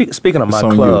located. Speaking of It's my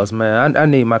on clubs, man, I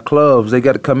need my clubs. They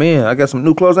got to come in. I got some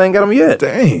new clubs. I ain't got them yet.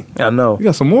 Dang. I know. You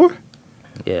got some more?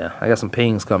 Yeah, I got some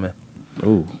pings coming.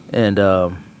 Ooh. And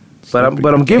but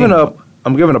I'm giving up.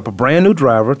 I'm giving up a brand new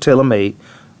driver, TaylorMade,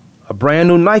 a brand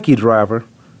new Nike driver,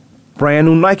 brand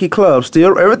new Nike club.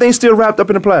 Still, everything's still wrapped up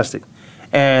in the plastic,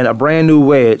 and a brand new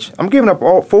wedge. I'm giving up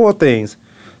all 4 things.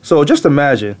 So just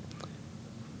imagine,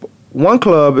 one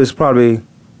club is probably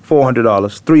 $400,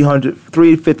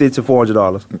 $350 to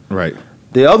 $400. Right.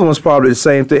 The other one's probably the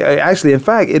same thing. Actually, in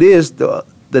fact, it is the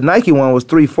Nike one was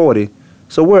 $340.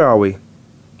 So where are we?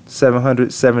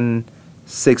 700, 690.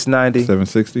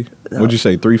 760. What'd you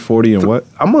say? 340 and what?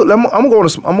 I'm gonna go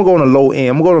on a low end.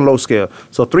 I'm gonna go on a low scale.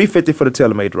 So $350 for the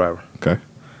TaylorMade driver. Okay.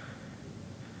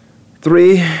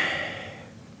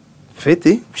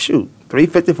 $350. Shoot,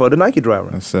 $350 for the Nike driver.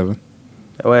 That's 7.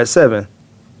 Oh, at 7.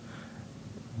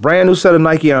 Brand new set of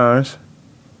Nike irons.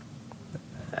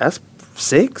 That's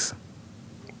 6.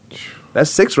 That's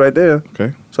 6 right there.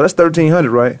 Okay. So that's $1,300,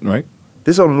 right? Right.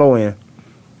 This on the low end,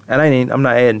 and I'm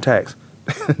not adding tax.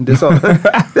 this on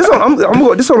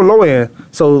the low end.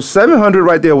 So $700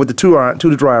 right there with the two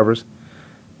drivers.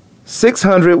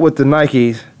 $600 with the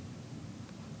Nikes.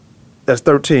 That's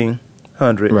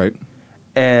 $1,300. Right.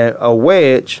 And a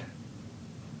wedge.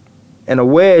 And a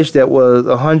wedge that was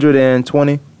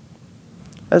 $120.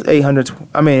 That's $800.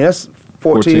 I mean, that's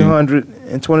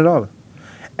 $1,420.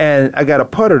 And I got a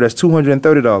putter that's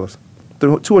 $230.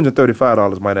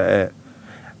 $235 might I add.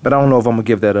 But I don't know if I'm gonna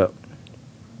give that up.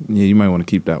 Yeah, you might want to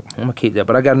keep that one. I'm gonna keep that.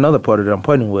 But I got another putter that I'm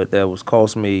putting with that was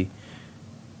cost me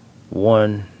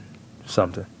 $150, I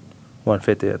think.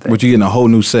 But you're getting a whole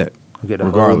new set. I'm getting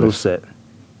a whole new set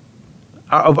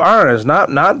of irons, not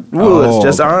woods,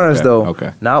 just okay, irons okay, though.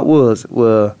 okay. Not woods.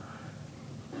 Well,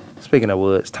 speaking of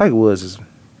woods, Tiger Woods is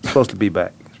supposed to be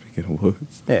back. Speaking of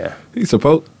Woods. Yeah. He's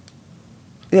supposed.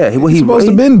 Yeah, He's supposed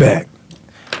to have been back.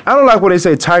 I don't like when they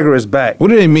say Tiger is back. What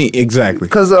do they mean exactly?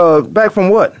 Because back from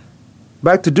what?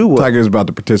 Back to do what? Tiger is about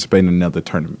to participate in another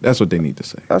tournament. That's what they need to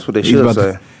say. That's what they He's should about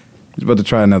say. He's about to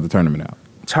try another tournament out.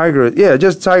 Tiger, yeah,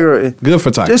 just Tiger. Good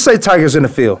for Tiger. Just say Tiger's in the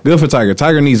field. Good for Tiger.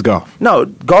 Tiger needs golf. No,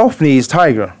 golf needs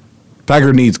Tiger.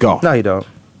 Tiger needs golf. No, he don't.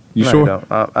 You no, sure? He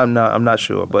don't. I'm not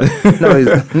sure, but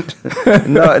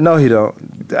no, no, he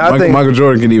don't. I think Michael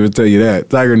Jordan can even tell you that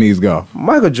Tiger needs golf.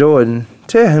 Michael Jordan,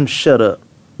 tell him shut up.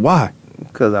 Why?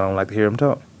 Because I don't like to hear him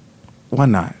talk. Why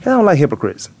not? I don't like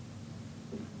hypocrites.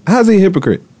 How's he a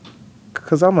hypocrite?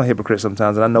 Because I'm a hypocrite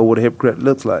sometimes, and I know what a hypocrite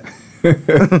looks like.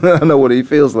 I know what he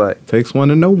feels like. Takes one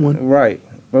to know one. Right.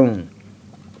 Boom.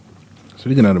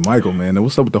 Speaking of the Michael, man,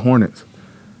 what's up with the Hornets?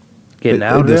 Getting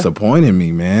out They there. disappointed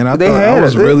me, man. I They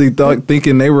was really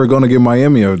thinking they were going to give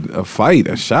Miami a fight,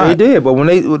 a shot. They did, but when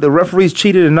the referees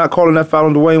cheated and not calling that foul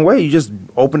on Dwayne Wade, you just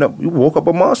you woke up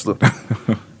a monster.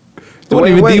 It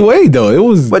wasn't even D-Wade, though. It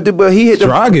was, but he hit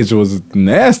Dragic was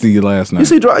nasty last night. You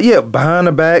see, behind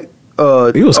the back.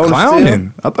 He was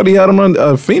clowning. I thought he had him on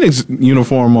a Phoenix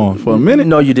uniform on for a minute.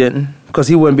 No, you didn't, because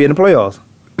he wouldn't be in the playoffs.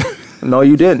 No,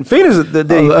 you didn't. Phoenix,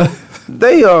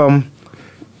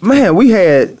 man, we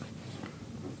had,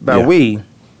 the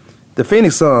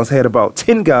Phoenix Suns had about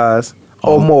 10 guys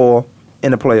or more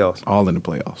in the playoffs. All in the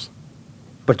playoffs.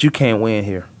 But you can't win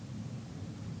here.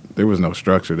 There was no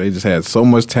structure. They just had so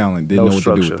much talent, didn't know what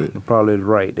to do with it. You're probably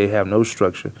right. They have no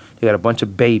structure. They got a bunch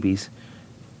of babies.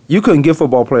 You couldn't give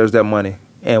football players that money,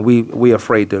 and we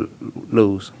afraid to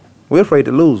lose. We're afraid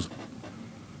to lose.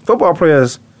 Football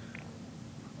players,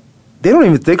 they don't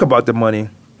even think about the money.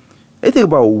 They think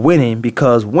about winning,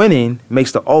 because winning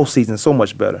makes the off season so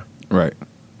much better. Right.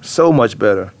 So much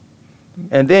better.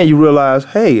 And then you realize,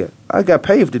 hey, I got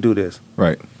paid to do this.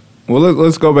 Right. Well,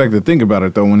 let's go back to think about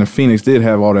it, though. When the Phoenix did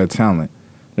have all that talent,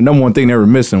 the number one thing they were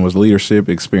missing was leadership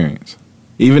experience.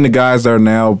 Even the guys that are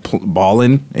now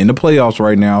balling in the playoffs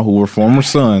right now, who were former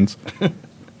Suns,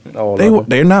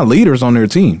 they're not leaders on their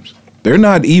teams. They're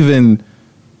not even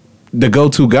the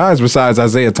go-to guys besides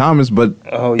Isaiah Thomas, but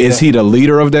is he the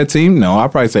leader of that team? No,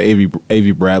 I'd probably say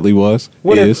Avery Bradley was.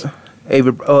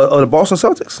 Avery, the Boston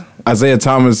Celtics? Isaiah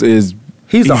Thomas is...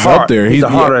 He's up there. He's the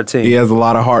heart of that team. He has a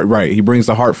lot of heart, right. He brings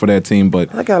the heart for that team, but...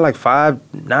 That guy like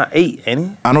 5, not 8, ain't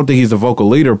he? I don't think he's the vocal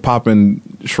leader popping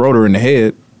Schroeder in the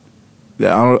head.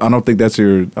 I don't think that's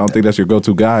your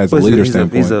go-to guy as a leader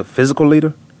standpoint. He's a physical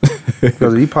leader?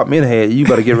 Because if he popped me in the head, you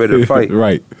got to get ready to fight.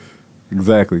 Right.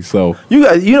 Exactly. So you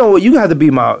know what? You had to be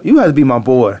my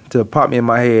boy to pop me in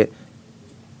my head.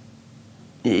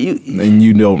 And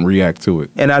you don't react to it.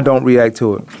 And I don't react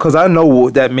to it because I know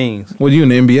what that means. Well, you in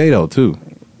the NBA though too.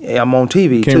 Yeah, I'm on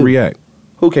TV. Can't react.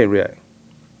 Who can't react?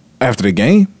 After the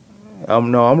game?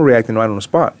 No, I'm reacting right on the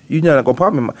spot. You're not gonna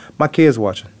pop me. My kids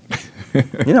watching.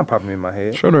 You're not popping me in my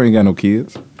head. Schroeder ain't got no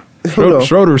kids.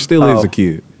 Schroeder still is a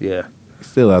kid. Yeah.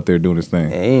 Still out there doing his thing.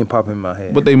 Yeah, he ain't popping in my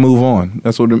head. But they move on.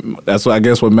 That's what I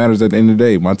guess what matters at the end of the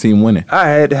day. My team winning. I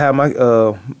had to have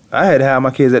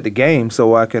my kids at the game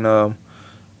so I can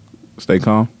stay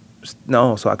calm.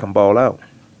 No, so I can ball out.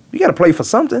 You got to play for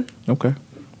something. Okay.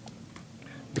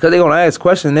 Because they're gonna ask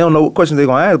questions. They don't know what questions they're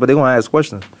gonna ask, but they're gonna ask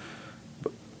questions.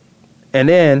 And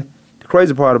then the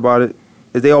crazy part about it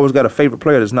is they always got a favorite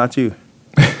player that's not you.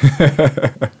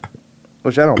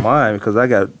 Which I don't mind because I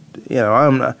got,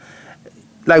 I'm not.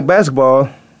 Like basketball,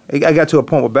 I got to a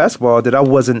point with basketball that I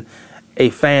wasn't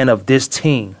a fan of this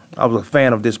team. I was a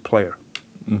fan of this player.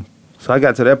 So I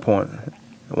got to that point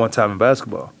one time in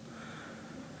basketball.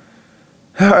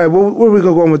 All right, where we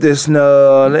going to go with this?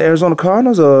 The Arizona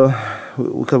Cardinals?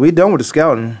 Because we done with the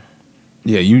scouting.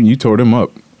 Yeah, you tore them up.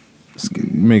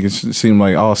 Make it seem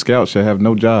like all scouts should have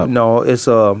no job. No, it's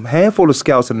a handful of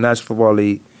scouts in the National Football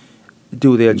League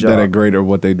do their job. That are great at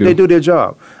what they do. They do their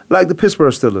job. Like the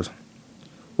Pittsburgh Steelers.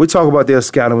 We talk about their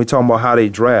scouting. We talk about how they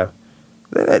draft.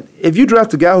 If you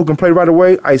draft a guy who can play right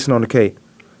away, icing on the cake.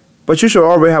 But you should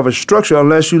already have a structure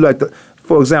unless you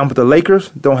for example, the Lakers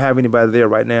don't have anybody there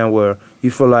right now where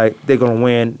you feel like they're going to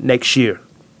win next year.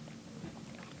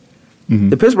 Mm-hmm.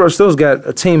 The Pittsburgh Steelers got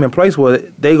a team in place where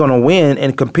they're going to win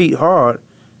and compete hard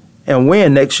and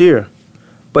win next year.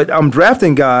 But I'm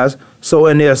drafting guys, so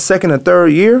in their second and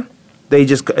third year,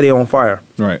 they're on fire.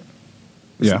 Right.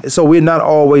 Yeah. So we're not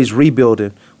always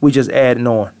rebuilding. We just adding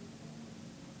on.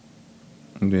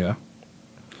 Yeah.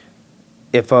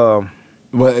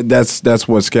 Well, that's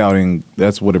what scouting.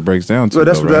 That's what it breaks down to. So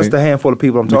that's the handful of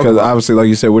people I'm talking about. Because obviously, like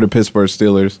you said, we're the Pittsburgh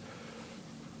Steelers.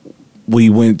 We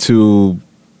went to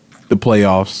the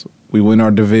playoffs. We win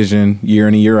our division year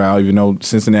in and year out. Even though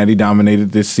Cincinnati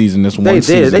dominated this season, one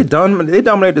season. They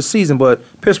dominated the season, but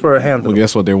Pittsburgh handled. Well,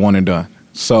 guess what? They're one and done.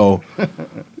 So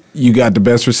you got the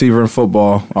best receiver in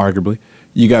football, arguably.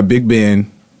 You got Big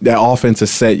Ben. That offense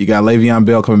is set. You got Le'Veon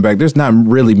Bell coming back. There's not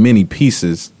really many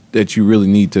pieces that you really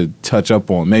need to touch up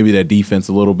on. Maybe that defense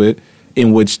a little bit,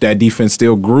 in which that defense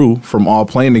still grew from all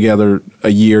playing together a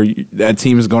year. That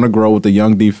team is going to grow with the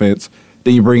young defense.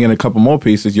 Then you bring in a couple more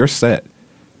pieces, you're set.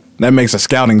 That makes a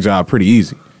scouting job pretty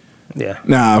easy. Yeah.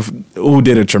 Now, who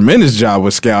did a tremendous job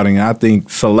with scouting, I think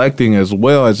selecting as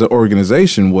well as an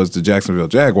organization, was the Jacksonville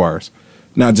Jaguars.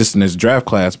 Not just in this draft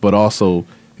class, but also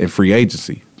in free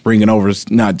agency. Bringing over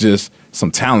not just some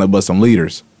talent, but some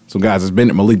leaders. Some guys that's been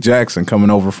at Malik Jackson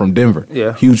coming over from Denver.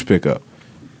 Yeah. Huge pickup.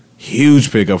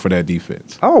 Huge pickup for that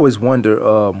defense. I always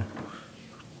wonder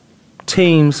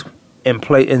teams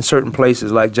in certain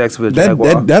places like Jacksonville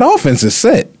Jaguars. That offense is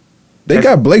set. They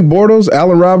got Blake Bortles,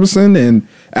 Allen Robinson, and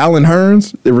Allen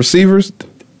Hurns, the receivers.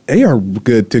 They are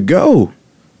good to go.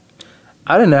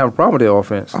 I didn't have a problem with their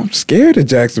offense. I'm scared of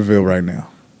Jacksonville right now.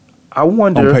 I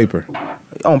wonder.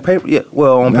 On paper. Yeah.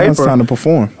 Well, on now paper. It's time to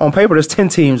perform. On paper, there's 10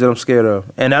 teams that I'm scared of.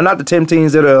 And I'm not the 10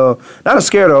 teams that not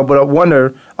scared of, but I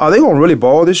wonder, are they going to really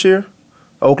ball this year?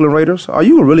 Oakland Raiders? Are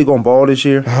you really going to ball this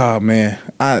year? Oh, man.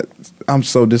 I'm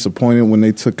so disappointed when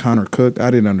they took Connor Cook. I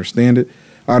didn't understand it.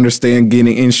 I understand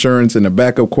getting insurance and a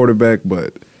backup quarterback,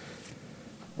 but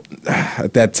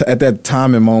at that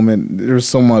time and moment, there's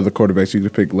some other quarterbacks you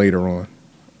could pick later on.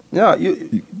 Yeah,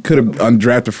 you could have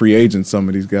undrafted free agents, some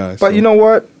of these guys. But you know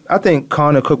what? I think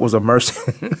Connor Cook was a mercy.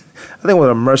 I think it was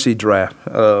a mercy draft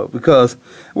because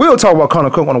we'll talk about Connor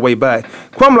Cook on the way back.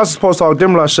 Kwamie Lassiter Sports Talk,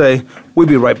 Dim Lachey. We'll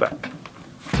be right back.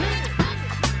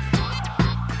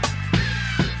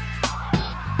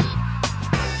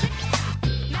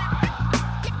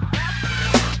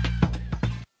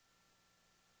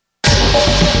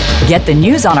 Get the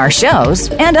news on our shows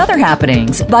and other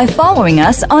happenings by following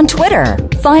us on Twitter.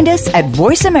 Find us at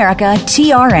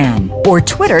VoiceAmericaTRN or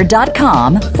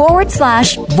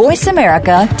twitter.com/Voice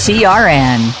America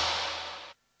TRN.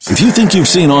 If you think you've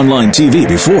seen online TV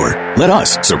before, let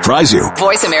us surprise you.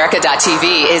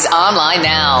 VoiceAmerica.tv is online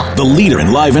now. The leader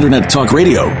in live internet talk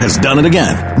radio has done it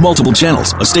again. Multiple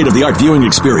channels, a state-of-the-art viewing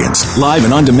experience, live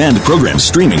and on-demand programs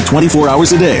streaming 24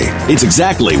 hours a day. It's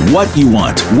exactly what you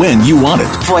want, when you want it.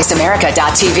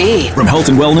 VoiceAmerica.tv. From health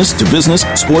and wellness to business,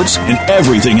 sports, and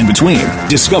everything in between.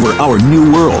 Discover our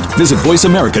new world. Visit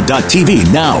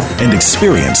VoiceAmerica.tv now and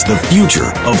experience the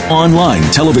future of online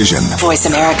television.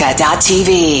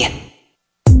 VoiceAmerica.tv.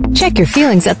 Check your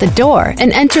feelings at the door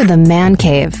and enter the Man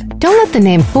Cave. Don't let the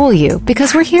name fool you,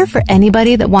 because we're here for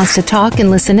anybody that wants to talk and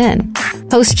listen in.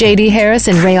 Hosts J.D. Harris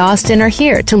and Ray Austin are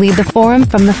here to lead the forum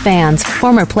from the fans,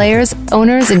 former players,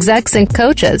 owners, execs, and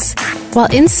coaches. While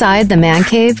inside the Man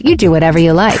Cave, you do whatever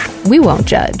you like. We won't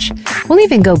judge. We'll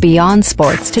even go beyond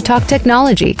sports to talk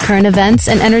technology, current events,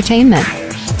 and entertainment.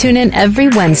 Tune in every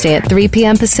Wednesday at 3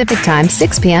 p.m. Pacific Time,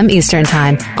 6 p.m. Eastern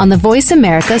Time on the Voice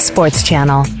America Sports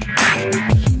Channel.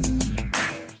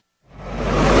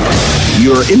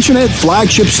 Your internet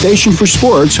flagship station for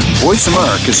sports, Voice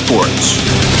America Sports.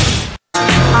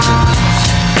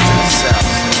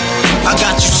 I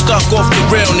got you stuck off the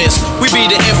realness. We be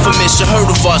the infamous, you heard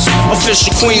of us.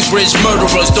 Official Queensbridge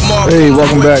murderers. Hey,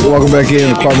 welcome back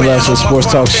in the Kwamie Lassiter Sports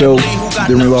Talk Show.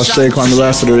 Then we lost Shay. Kwamie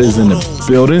Lassiter is in the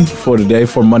building for today,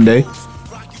 for Monday.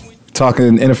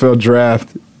 Talking NFL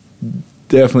draft.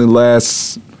 Definitely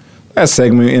last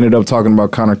segment we ended up talking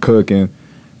about Connor Cook and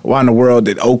why in the world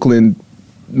did Oakland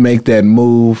make that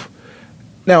move.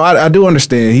 Now I do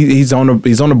understand he's on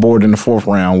the board in the 4th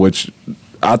round, which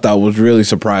I thought was really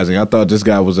surprising. I thought this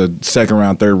guy was a 2nd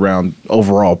round, 3rd round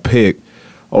overall pick,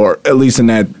 or at least in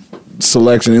that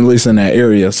selection, at least in that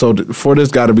area. So for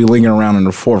this guy to be lingering around in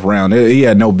the 4th round, he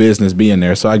had no business being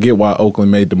there. So I get why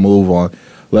Oakland made the move on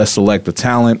let's select the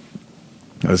talent,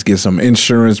 let's get some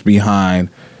insurance behind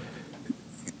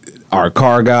our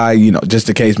car guy, just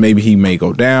in case maybe he may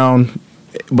go down.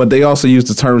 But they also used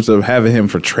the terms of having him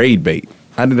for trade bait.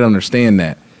 I didn't understand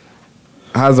that.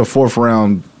 How's a 4th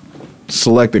round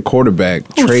selected quarterback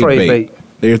trade bait?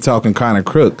 They're talking Connor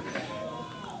Cook.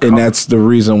 And that's the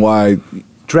reason why.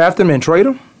 Draft him and trade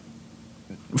him?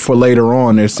 For later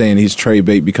on, they're saying he's trade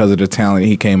bait because of the talent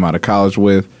he came out of college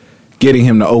with, getting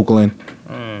him to Oakland.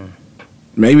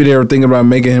 Maybe they were thinking about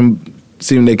making him,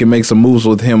 seeing they can make some moves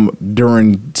with him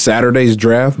during Saturday's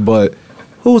draft, but.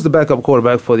 Who's the backup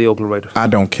quarterback for the Oakland Raiders? I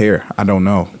don't care. I don't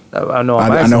know. I know.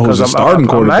 I know who's the starting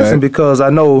quarterback. I'm asking because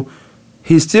I know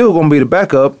he's still going to be the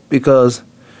backup, because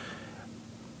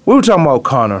we were talking about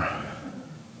Connor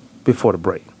before the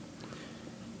break.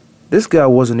 This guy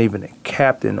wasn't even a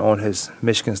captain on his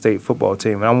Michigan State football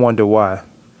team, and I wonder why.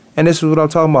 And this is what I'm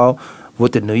talking about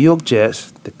with the New York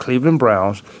Jets, the Cleveland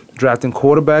Browns, drafting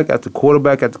quarterback after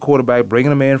quarterback after quarterback,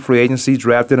 bringing them in free agency,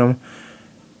 drafting them.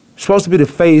 Supposed to be the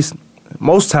face.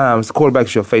 Most times, the quarterback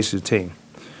is your face of the team.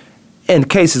 In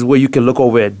cases where you can look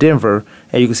over at Denver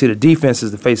and you can see the defense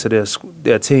is the face of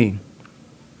their team.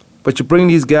 But you bring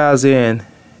these guys in,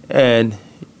 and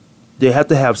they have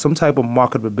to have some type of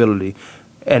marketability.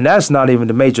 And that's not even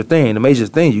the major thing. The major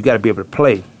thing, you got to be able to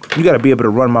play. You got to be able to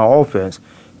run my offense.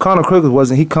 Connor Cook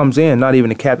he comes in, not even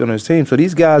the captain on his team. So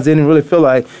these guys didn't really feel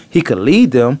like he could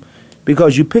lead them,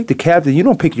 because you pick the captain. You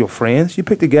don't pick your friends. You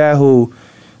pick the guy who,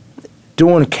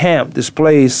 during camp,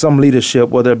 displays some leadership,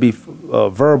 whether it be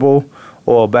verbal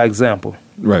or by example.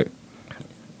 Right.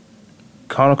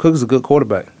 Connor Cook is a good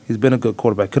quarterback. He's been a good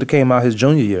quarterback. Could have came out his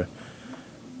junior year.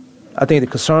 I think the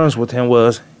concerns with him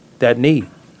was that knee,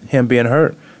 him being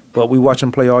hurt. But we watch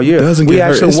him play all year. Who doesn't get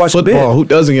hurt? It's football. Big. Who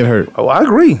doesn't get hurt? Oh, I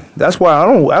agree. That's why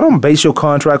I don't base your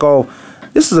contract off.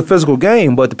 This is a physical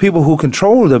game, but the people who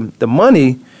control the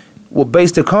money will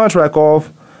base their contract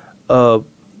off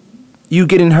you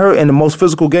getting hurt in the most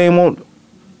physical game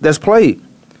that's played.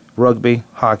 Rugby,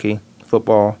 hockey,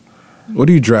 football. What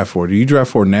do you draft for? Do you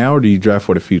draft for now, or do you draft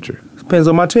for the future? Depends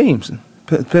on my teams.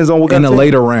 Depends on what kind of team. In the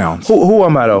later rounds. Who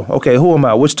am I, though? Okay, who am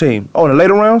I? Which team? Oh, in the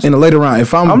later rounds? In the later round.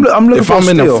 If I'm in the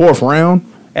 4th round.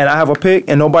 And I have a pick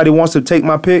and nobody wants to take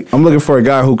my pick. I'm looking for a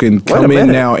guy who can come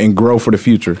in now and grow for the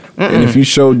future. And if you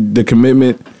show the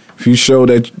commitment, if you show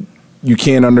that you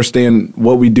can't understand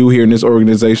what we do here in this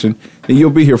organization, then you'll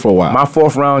be here for a while. My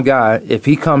 4th round guy, if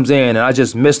he comes in and I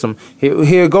just missed him,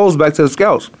 here it goes back to the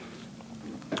scouts.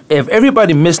 If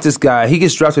everybody missed this guy, he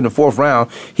gets drafted in the 4th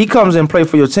round, he comes in and play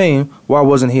for your team, why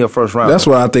wasn't he a 1st round? That's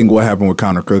what I think what happened with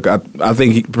Connor Cook. I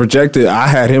think he projected, I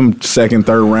had him 2nd,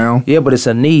 3rd round. Yeah, but it's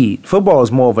a need. Football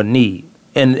is more of a need.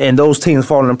 and those teams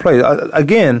falling in place.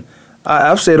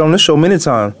 I've said on this show many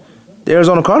times, the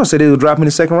Arizona Cardinals said they would draft me in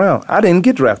the second round. I didn't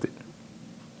get drafted.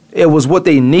 It was what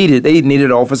they needed. They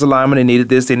needed offensive lineman. They needed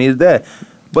this. They needed that.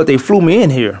 But they flew me in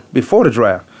here before the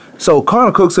draft. So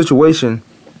Connor Cook's situation,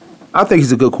 I think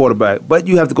he's a good quarterback, but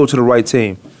you have to go to the right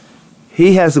team.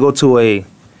 He has to go to a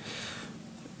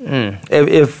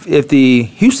if the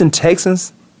Houston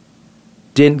Texans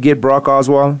didn't get Brock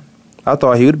Osweiler, I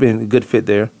thought he would have been a good fit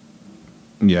there.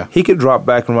 Yeah. He could drop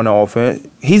back and run the offense.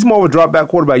 He's more of a drop back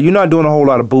quarterback. You're not doing a whole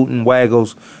lot of boot and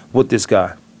waggles with this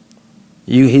guy.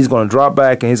 He's going to drop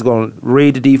back and he's going to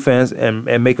read the defense and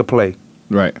make a play.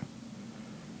 Right.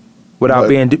 Without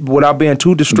being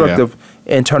too destructive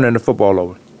and turning the football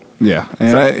over. Yeah,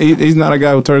 and he's not a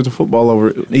guy who turns the football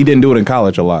over. He didn't do it in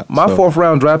college a lot. My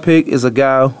fourth-round draft pick is a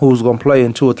guy who's going to play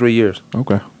in 2 or 3 years.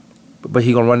 Okay. But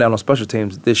he's going to run down on special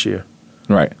teams this year.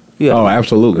 Right. Yeah. Oh,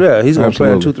 absolutely. Yeah, he's going to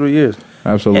play in 2 or 3 years.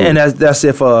 Absolutely. And that's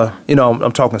if,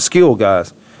 I'm talking skilled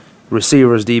guys,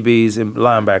 receivers, DBs, and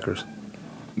linebackers.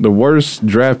 The worst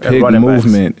draft pick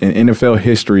movement in NFL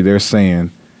history, they're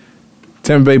saying,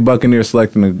 Tampa Bay Buccaneers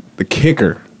selecting the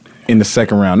kicker in the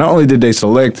second round. Not only did they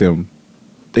select him,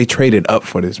 they traded up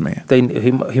for this man.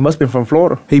 He must have been from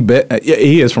Florida.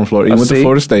 He is from Florida. He went to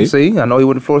Florida State. See, I know he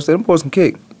went to Florida State. Them boys can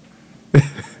kick.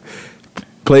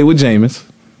 Played with Jameis.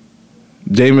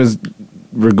 Jameis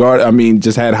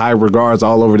just had high regards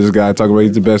all over this guy. Talking about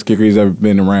he's the best kicker he's ever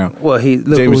been around. Well,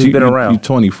 look Jameis, who's been around. He's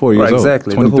 24 years right, old.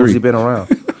 Exactly. 23. Look who's he been around.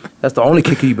 That's the only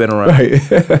kicker you've been around. Right.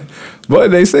 But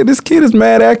they say this kid is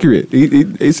mad accurate.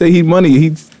 They say he's money.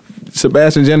 He's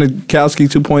Sebastian Janikowski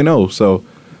 2.0. So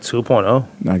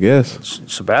 2.0. I guess.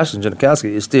 Sebastian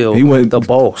Janikowski is still the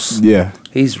boss. Yeah.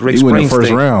 He's Rick Springsteen. He went in the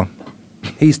first round.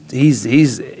 He's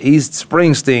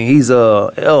Springsteen. He's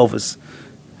Elvis.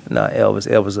 Not Elvis.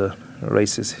 Elvis a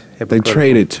racist. They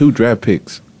traded 2 draft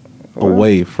picks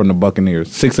away from the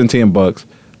Buccaneers. 6 and 10 bucks.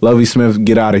 Lovie Smith,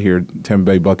 get out of here, Tampa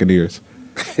Bay Buccaneers.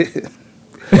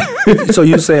 So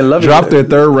you're saying Lovie dropped their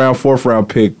 3rd round, 4th round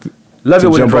pick Lovie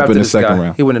to jump up in the second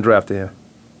round? He wouldn't have drafted him.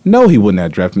 No, he wouldn't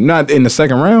have drafted him. Not in the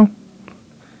second round.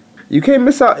 You can't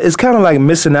miss out. It's kind of like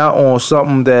missing out on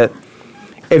something that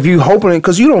if you hoping,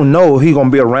 because you don't know he's going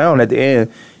to be around at the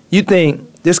end, you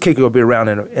think this kicker will be around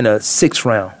in a 6th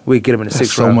round. We get him in the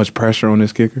 6th round. So much pressure on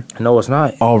this kicker. No, it's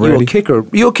not. Already?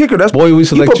 You're a kicker. That's boy. We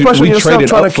select you. We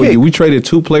traded up for kick. you. We traded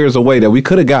 2 players away that we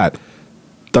could have got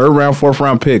 3rd round, 4th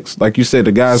round picks. Like you said,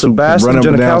 the guys who run up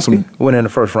and down. Went in the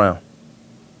 1st round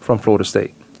from Florida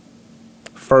State.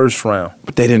 1st round.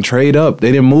 But they didn't trade up.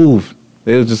 They didn't move.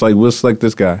 They was just like, we'll select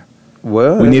this guy.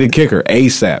 Well, we need a kicker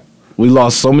ASAP. We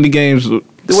lost so many games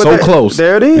close.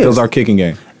 There it is. Because our kicking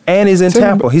game. And he's in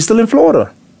Tampa. He's still in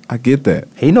Florida. I get that.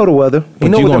 He know the weather. But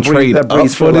you gonna trade up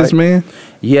for this man?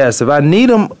 Yes, if I need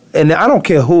him, and I don't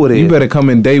care who it is. You better come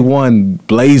in day one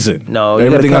blazing. No, you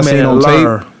gotta come in and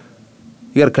learn.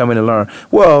 You gotta come in and learn.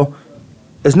 Well,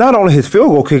 it's not only his field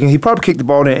goal kicking. He probably kicked the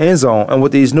ball in the end zone, and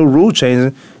with these new rule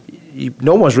changes,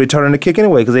 no one's returning the kick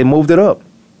anyway because they moved it up.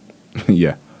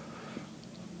 Yeah.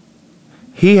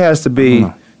 He has to be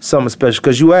something special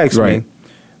because you asked me,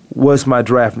 what's my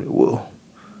draft?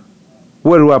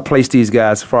 Where do I place these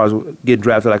guys as far as getting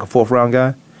drafted like a 4th round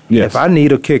guy? Yes. If I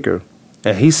need a kicker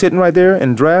and he's sitting right there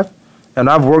in the draft, and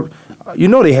I've worked,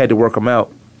 they had to work him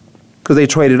out because they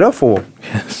traded up for him.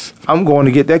 Yes. I'm going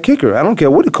to get that kicker. I don't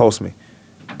care what it costs me.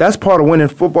 That's part of winning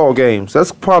football games.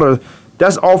 That's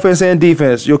offense and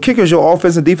defense. Your kicker's your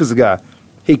offense and defensive guy.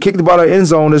 He kicked the ball out of the end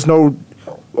zone.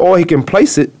 Or he can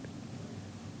place it.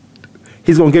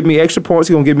 He's going to give me extra points.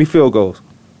 He's going to give me field goals.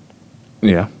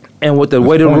 Yeah. And with the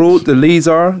way the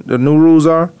new rules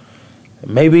are,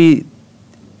 maybe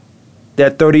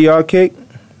that 30-yard kick,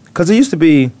 because it used to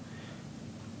be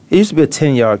a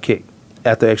 10-yard kick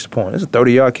after extra point. It's a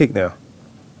 30-yard kick now.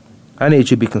 I need you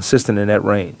to be consistent in that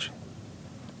range.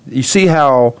 You see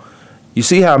how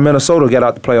Minnesota got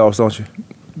out the playoffs, don't you?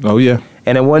 Oh yeah.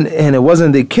 And it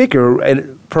wasn't the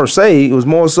kicker per se. It was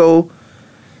more so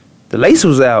the lace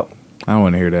was out. I don't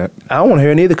want to hear that. I don't want to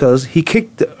hear it either because he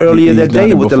kicked earlier that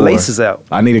day with the laces out.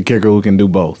 I need a kicker who can do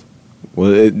both.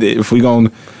 Well, if we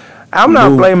gonna, I'm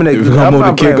not blaming it. If we're gonna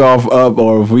move the kickoff up,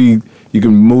 or if you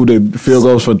can move the field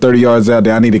goals for 30 yards out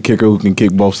there, I need a kicker who can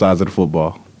kick both sides of the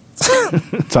football.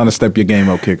 Trying to step your game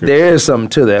up, kicker. There is something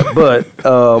to that, but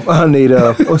I need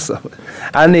what's up?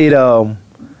 I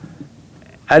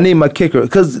need my kicker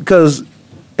because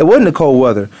it wasn't the cold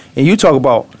weather, and you talk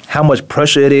about how much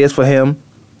pressure it is for him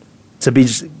to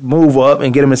just move up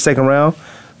and get him in the 2nd round.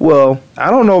 Well, I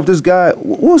don't know if this guy,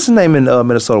 what's his name in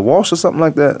Minnesota, Walsh or something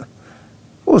like that.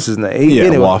 What's his name?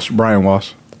 Anyway, Walsh, Brian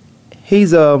Walsh.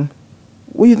 He's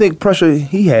what what do you think pressure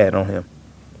he had on him?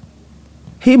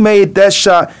 He made that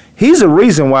shot. He's the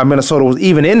reason why Minnesota was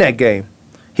even in that game.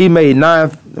 He made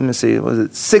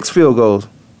 6 field goals?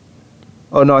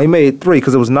 Oh, no, he made 3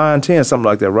 because it was 9-10, something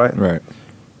like that, right? Right.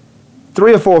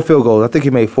 3 or 4 field goals. I think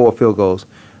he made 4 field goals.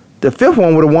 The 5th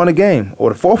one would have won the game,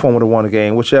 or the 4th one would have won the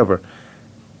game, whichever.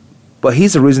 But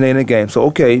he's the reason they're in the game. So,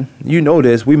 okay, you know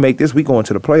this. We make this. We go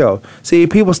into the playoffs. See,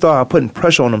 people start putting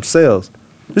pressure on themselves.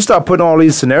 You start putting all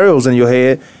these scenarios in your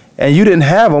head, and you didn't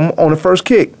have them on the first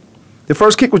kick. The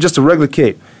first kick was just a regular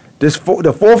kick. The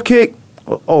 4th kick,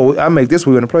 oh, I make this.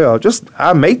 We win the playoffs.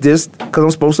 I make this because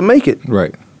I'm supposed to make it.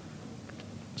 Right.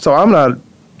 So I'm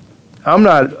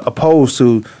not opposed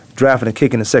to drafting a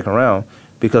kick in the second round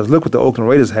because look what the Oakland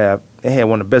Raiders have. They had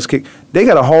one of the best kicks. They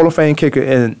got a Hall of Fame kicker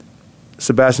in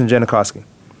Sebastian Janikowski.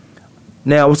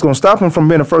 Now, what's going to stop him from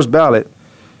being a first ballot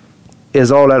is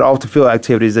all that off-the-field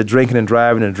activities, the drinking and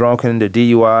driving and drunken, the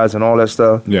DUIs and all that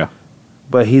stuff. Yeah.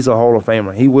 But he's a Hall of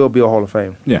Famer. He will be a Hall of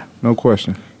Fame. Yeah, no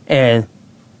question. And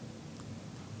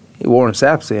Warren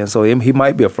Sapp's in, so he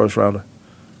might be a first-rounder.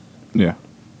 Yeah,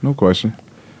 no question.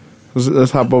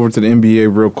 Let's hop over to the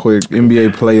NBA real quick.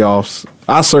 NBA playoffs.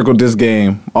 I circled this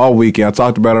game all weekend. I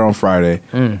talked about it on Friday.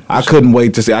 I couldn't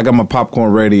wait to see. I got my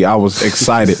popcorn ready. I was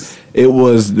excited. It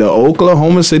was the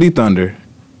Oklahoma City Thunder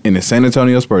and the San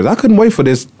Antonio Spurs. I couldn't wait for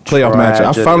this playoff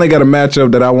matchup. I finally got a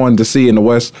matchup that I wanted to see in the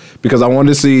West because I wanted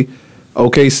to see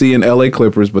OKC and LA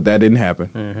Clippers, but that didn't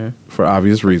happen for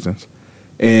obvious reasons.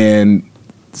 And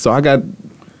so I got,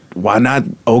 why not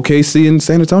OKC and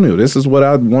San Antonio? This is what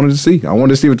I wanted to see. I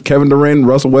wanted to see if Kevin Durant and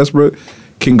Russell Westbrook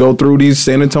can go through these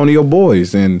San Antonio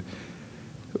boys. And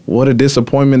what a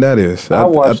disappointment that is.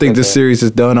 I think this series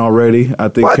is done already. I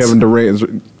think Kevin Durant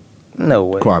is... No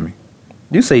way. Kwamie.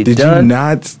 You say did done? You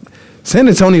not? San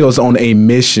Antonio's on a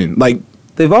mission. Like,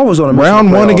 they've always on a mission.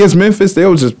 Round 1 against Memphis, they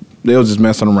was just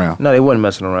messing around. No, they wasn't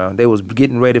messing around. They was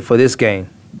getting ready for this game.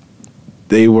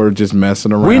 They were just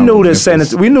messing around. We knew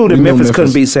that Memphis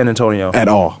couldn't beat San Antonio at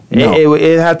all. No.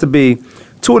 It had to be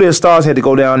 2 of their stars had to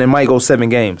go down and might go 7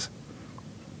 games.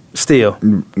 Still.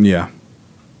 Yeah.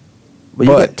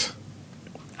 But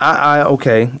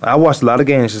I watched a lot of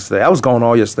games yesterday. I was gone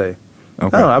all yesterday.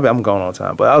 Okay. I'm gone all the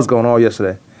time, but I was gone all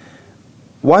yesterday.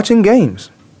 Watching games.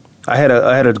 I had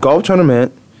a golf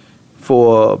tournament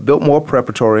for Biltmore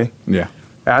Preparatory. Yeah.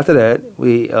 After that,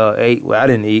 we ate. Well, I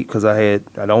didn't eat because I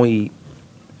don't eat.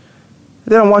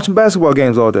 Then I'm watching basketball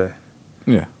games all day.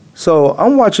 Yeah. So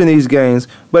I'm watching these games,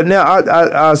 but now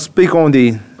I speak on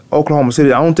the Oklahoma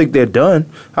City. I don't think they're done.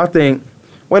 I think,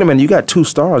 wait a minute, you got 2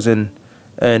 stars in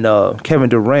Kevin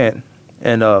Durant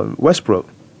and Westbrook.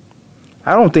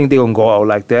 I don't think they're gonna go out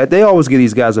like that. They always give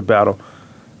these guys a battle.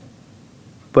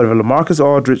 But if LaMarcus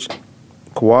Aldridge,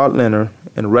 Kawhi Leonard,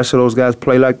 and the rest of those guys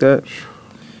play like that,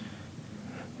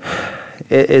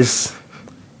 it's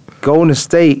Golden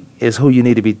State is who you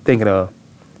need to be thinking of.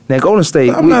 Now, Golden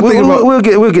State,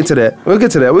 we'll get to that. We'll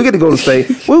get to Golden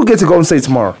State. We'll get to Golden State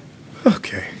tomorrow.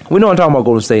 Okay. We know I'm talking about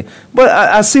Golden State. But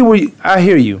I see I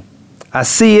hear you. I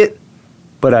see it,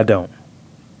 but I don't.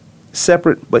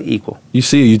 Separate but equal. You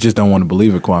see it, you just don't want to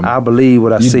believe it, Kwamie. I believe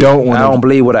what I see. I don't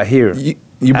believe what I hear. You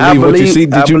believe what you see?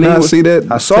 Did you not see that?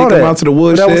 I saw Take that. them out to the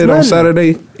woodshed on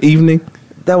Saturday evening.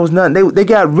 That was nothing. They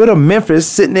got rid of Memphis,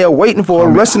 sitting there waiting for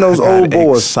resting those old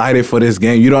boys. Excited for this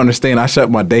game. You don't understand. I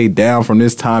shut my day down from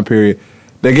this time period.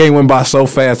 That game went by so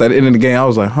fast. At the end of the game, I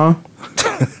was like, huh?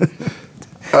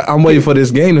 I'm waiting for this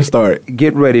game to start.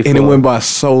 Get ready for it. And it went by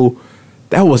so...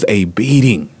 That was a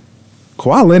beating.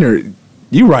 Kawhi Leonard,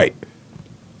 you right.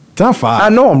 Top 5. I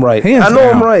know I'm right. Hands I know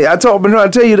down. I'm right. I've been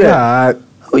trying to tell you that.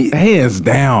 God, hands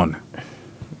down.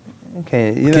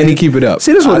 Okay, Can he keep it up?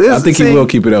 See, this one. I think he will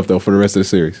keep it up though for the rest of the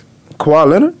series. Kawhi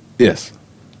Leonard? Yes.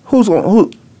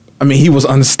 Who? I mean, he was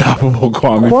unstoppable,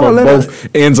 Kwamie, Kawhi from Leonard.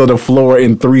 both ends of the floor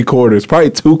in 3 quarters, probably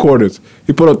 2 quarters.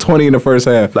 He put up 20 in the first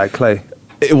half. Like Clay.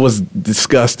 It was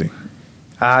disgusting.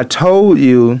 I told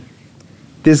you,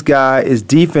 this guy is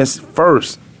defense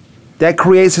first. That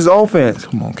creates his offense.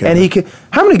 Come on, Kevin. And he can.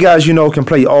 How many guys you know can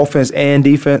play offense and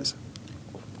defense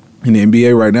In the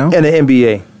NBA right now? in the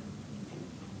NBA?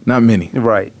 Not many.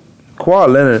 Right. Kawhi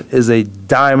Leonard is a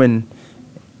diamond.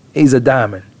 He's a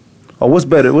diamond. Or what's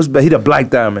better? He the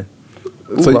black diamond.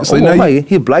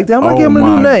 He black diamond. I gave him a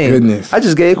new name. Goodness. I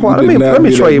just gave Kawhi. You did not Let me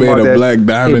be that trademark man a that. black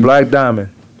diamond. He black diamond.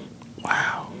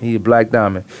 Wow. He a black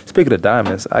diamond. Speaking of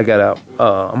diamonds, I got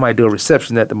I might do a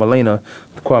reception at the Molina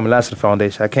Kwamie Lassiter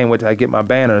Foundation. I can't wait till I get my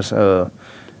banners.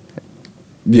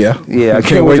 Yeah. I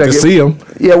can't wait to see them.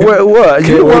 Yeah, what?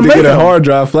 Can't wait to get a hard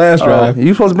drive, flash drive.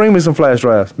 You supposed to bring me some flash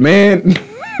drives. Man,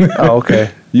 Oh,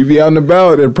 okay. You be out and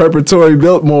about at Preparatory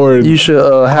Biltmore. You should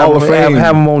have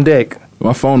them on deck.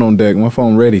 My phone on deck. My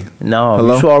phone ready. No,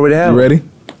 hello? You should already have. You ready?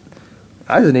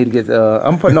 I just need to get.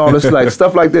 I'm putting all this like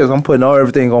stuff like this. I'm putting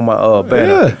everything on my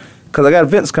banner. Yeah. Cause I got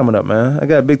events coming up, man. I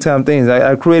got big time things.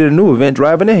 I created a new event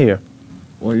driving in here.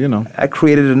 Well, you know. I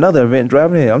created another event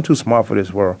driving in here. I'm too smart for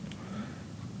this world.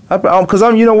 Cause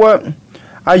you know what?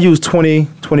 I use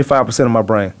 25% of my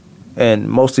brain, and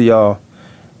most of y'all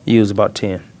use about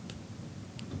 10.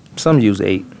 Some use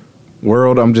 8.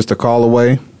 World, I'm just a call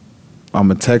away.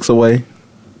 I'm a text away.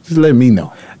 Just let me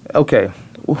know. Okay,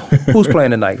 who's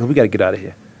playing tonight? Cause we got to get out of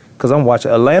here. Because I'm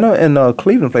watching Atlanta and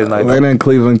Cleveland play tonight. Atlanta and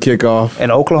Cleveland kick off.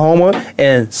 And Oklahoma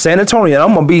and San Antonio. And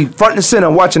I'm going to be front and center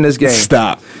watching this game.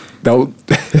 Stop. Don't.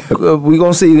 We're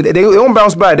going to see. They're going to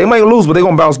bounce back. They might lose, but they're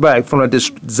going to bounce back from a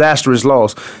disastrous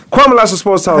loss. Kwamie, Lassiter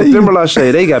Sports Talk, Denver,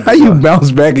 Lassiter, they got. How you bounce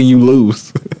back and you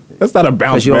lose? That's not a bounce back.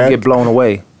 Because you don't get blown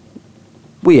away.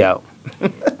 We out.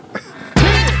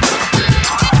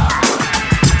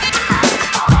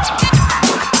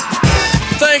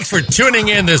 Thanks for tuning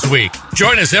in this week.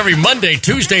 Join us every Monday,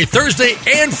 Tuesday, Thursday,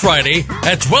 and Friday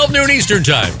at 12 noon Eastern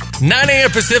Time, 9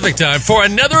 a.m. Pacific Time for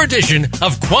another edition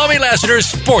of Kwamie Lassiter's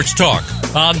Sports Talk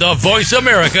on the Voice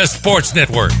America Sports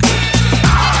Network.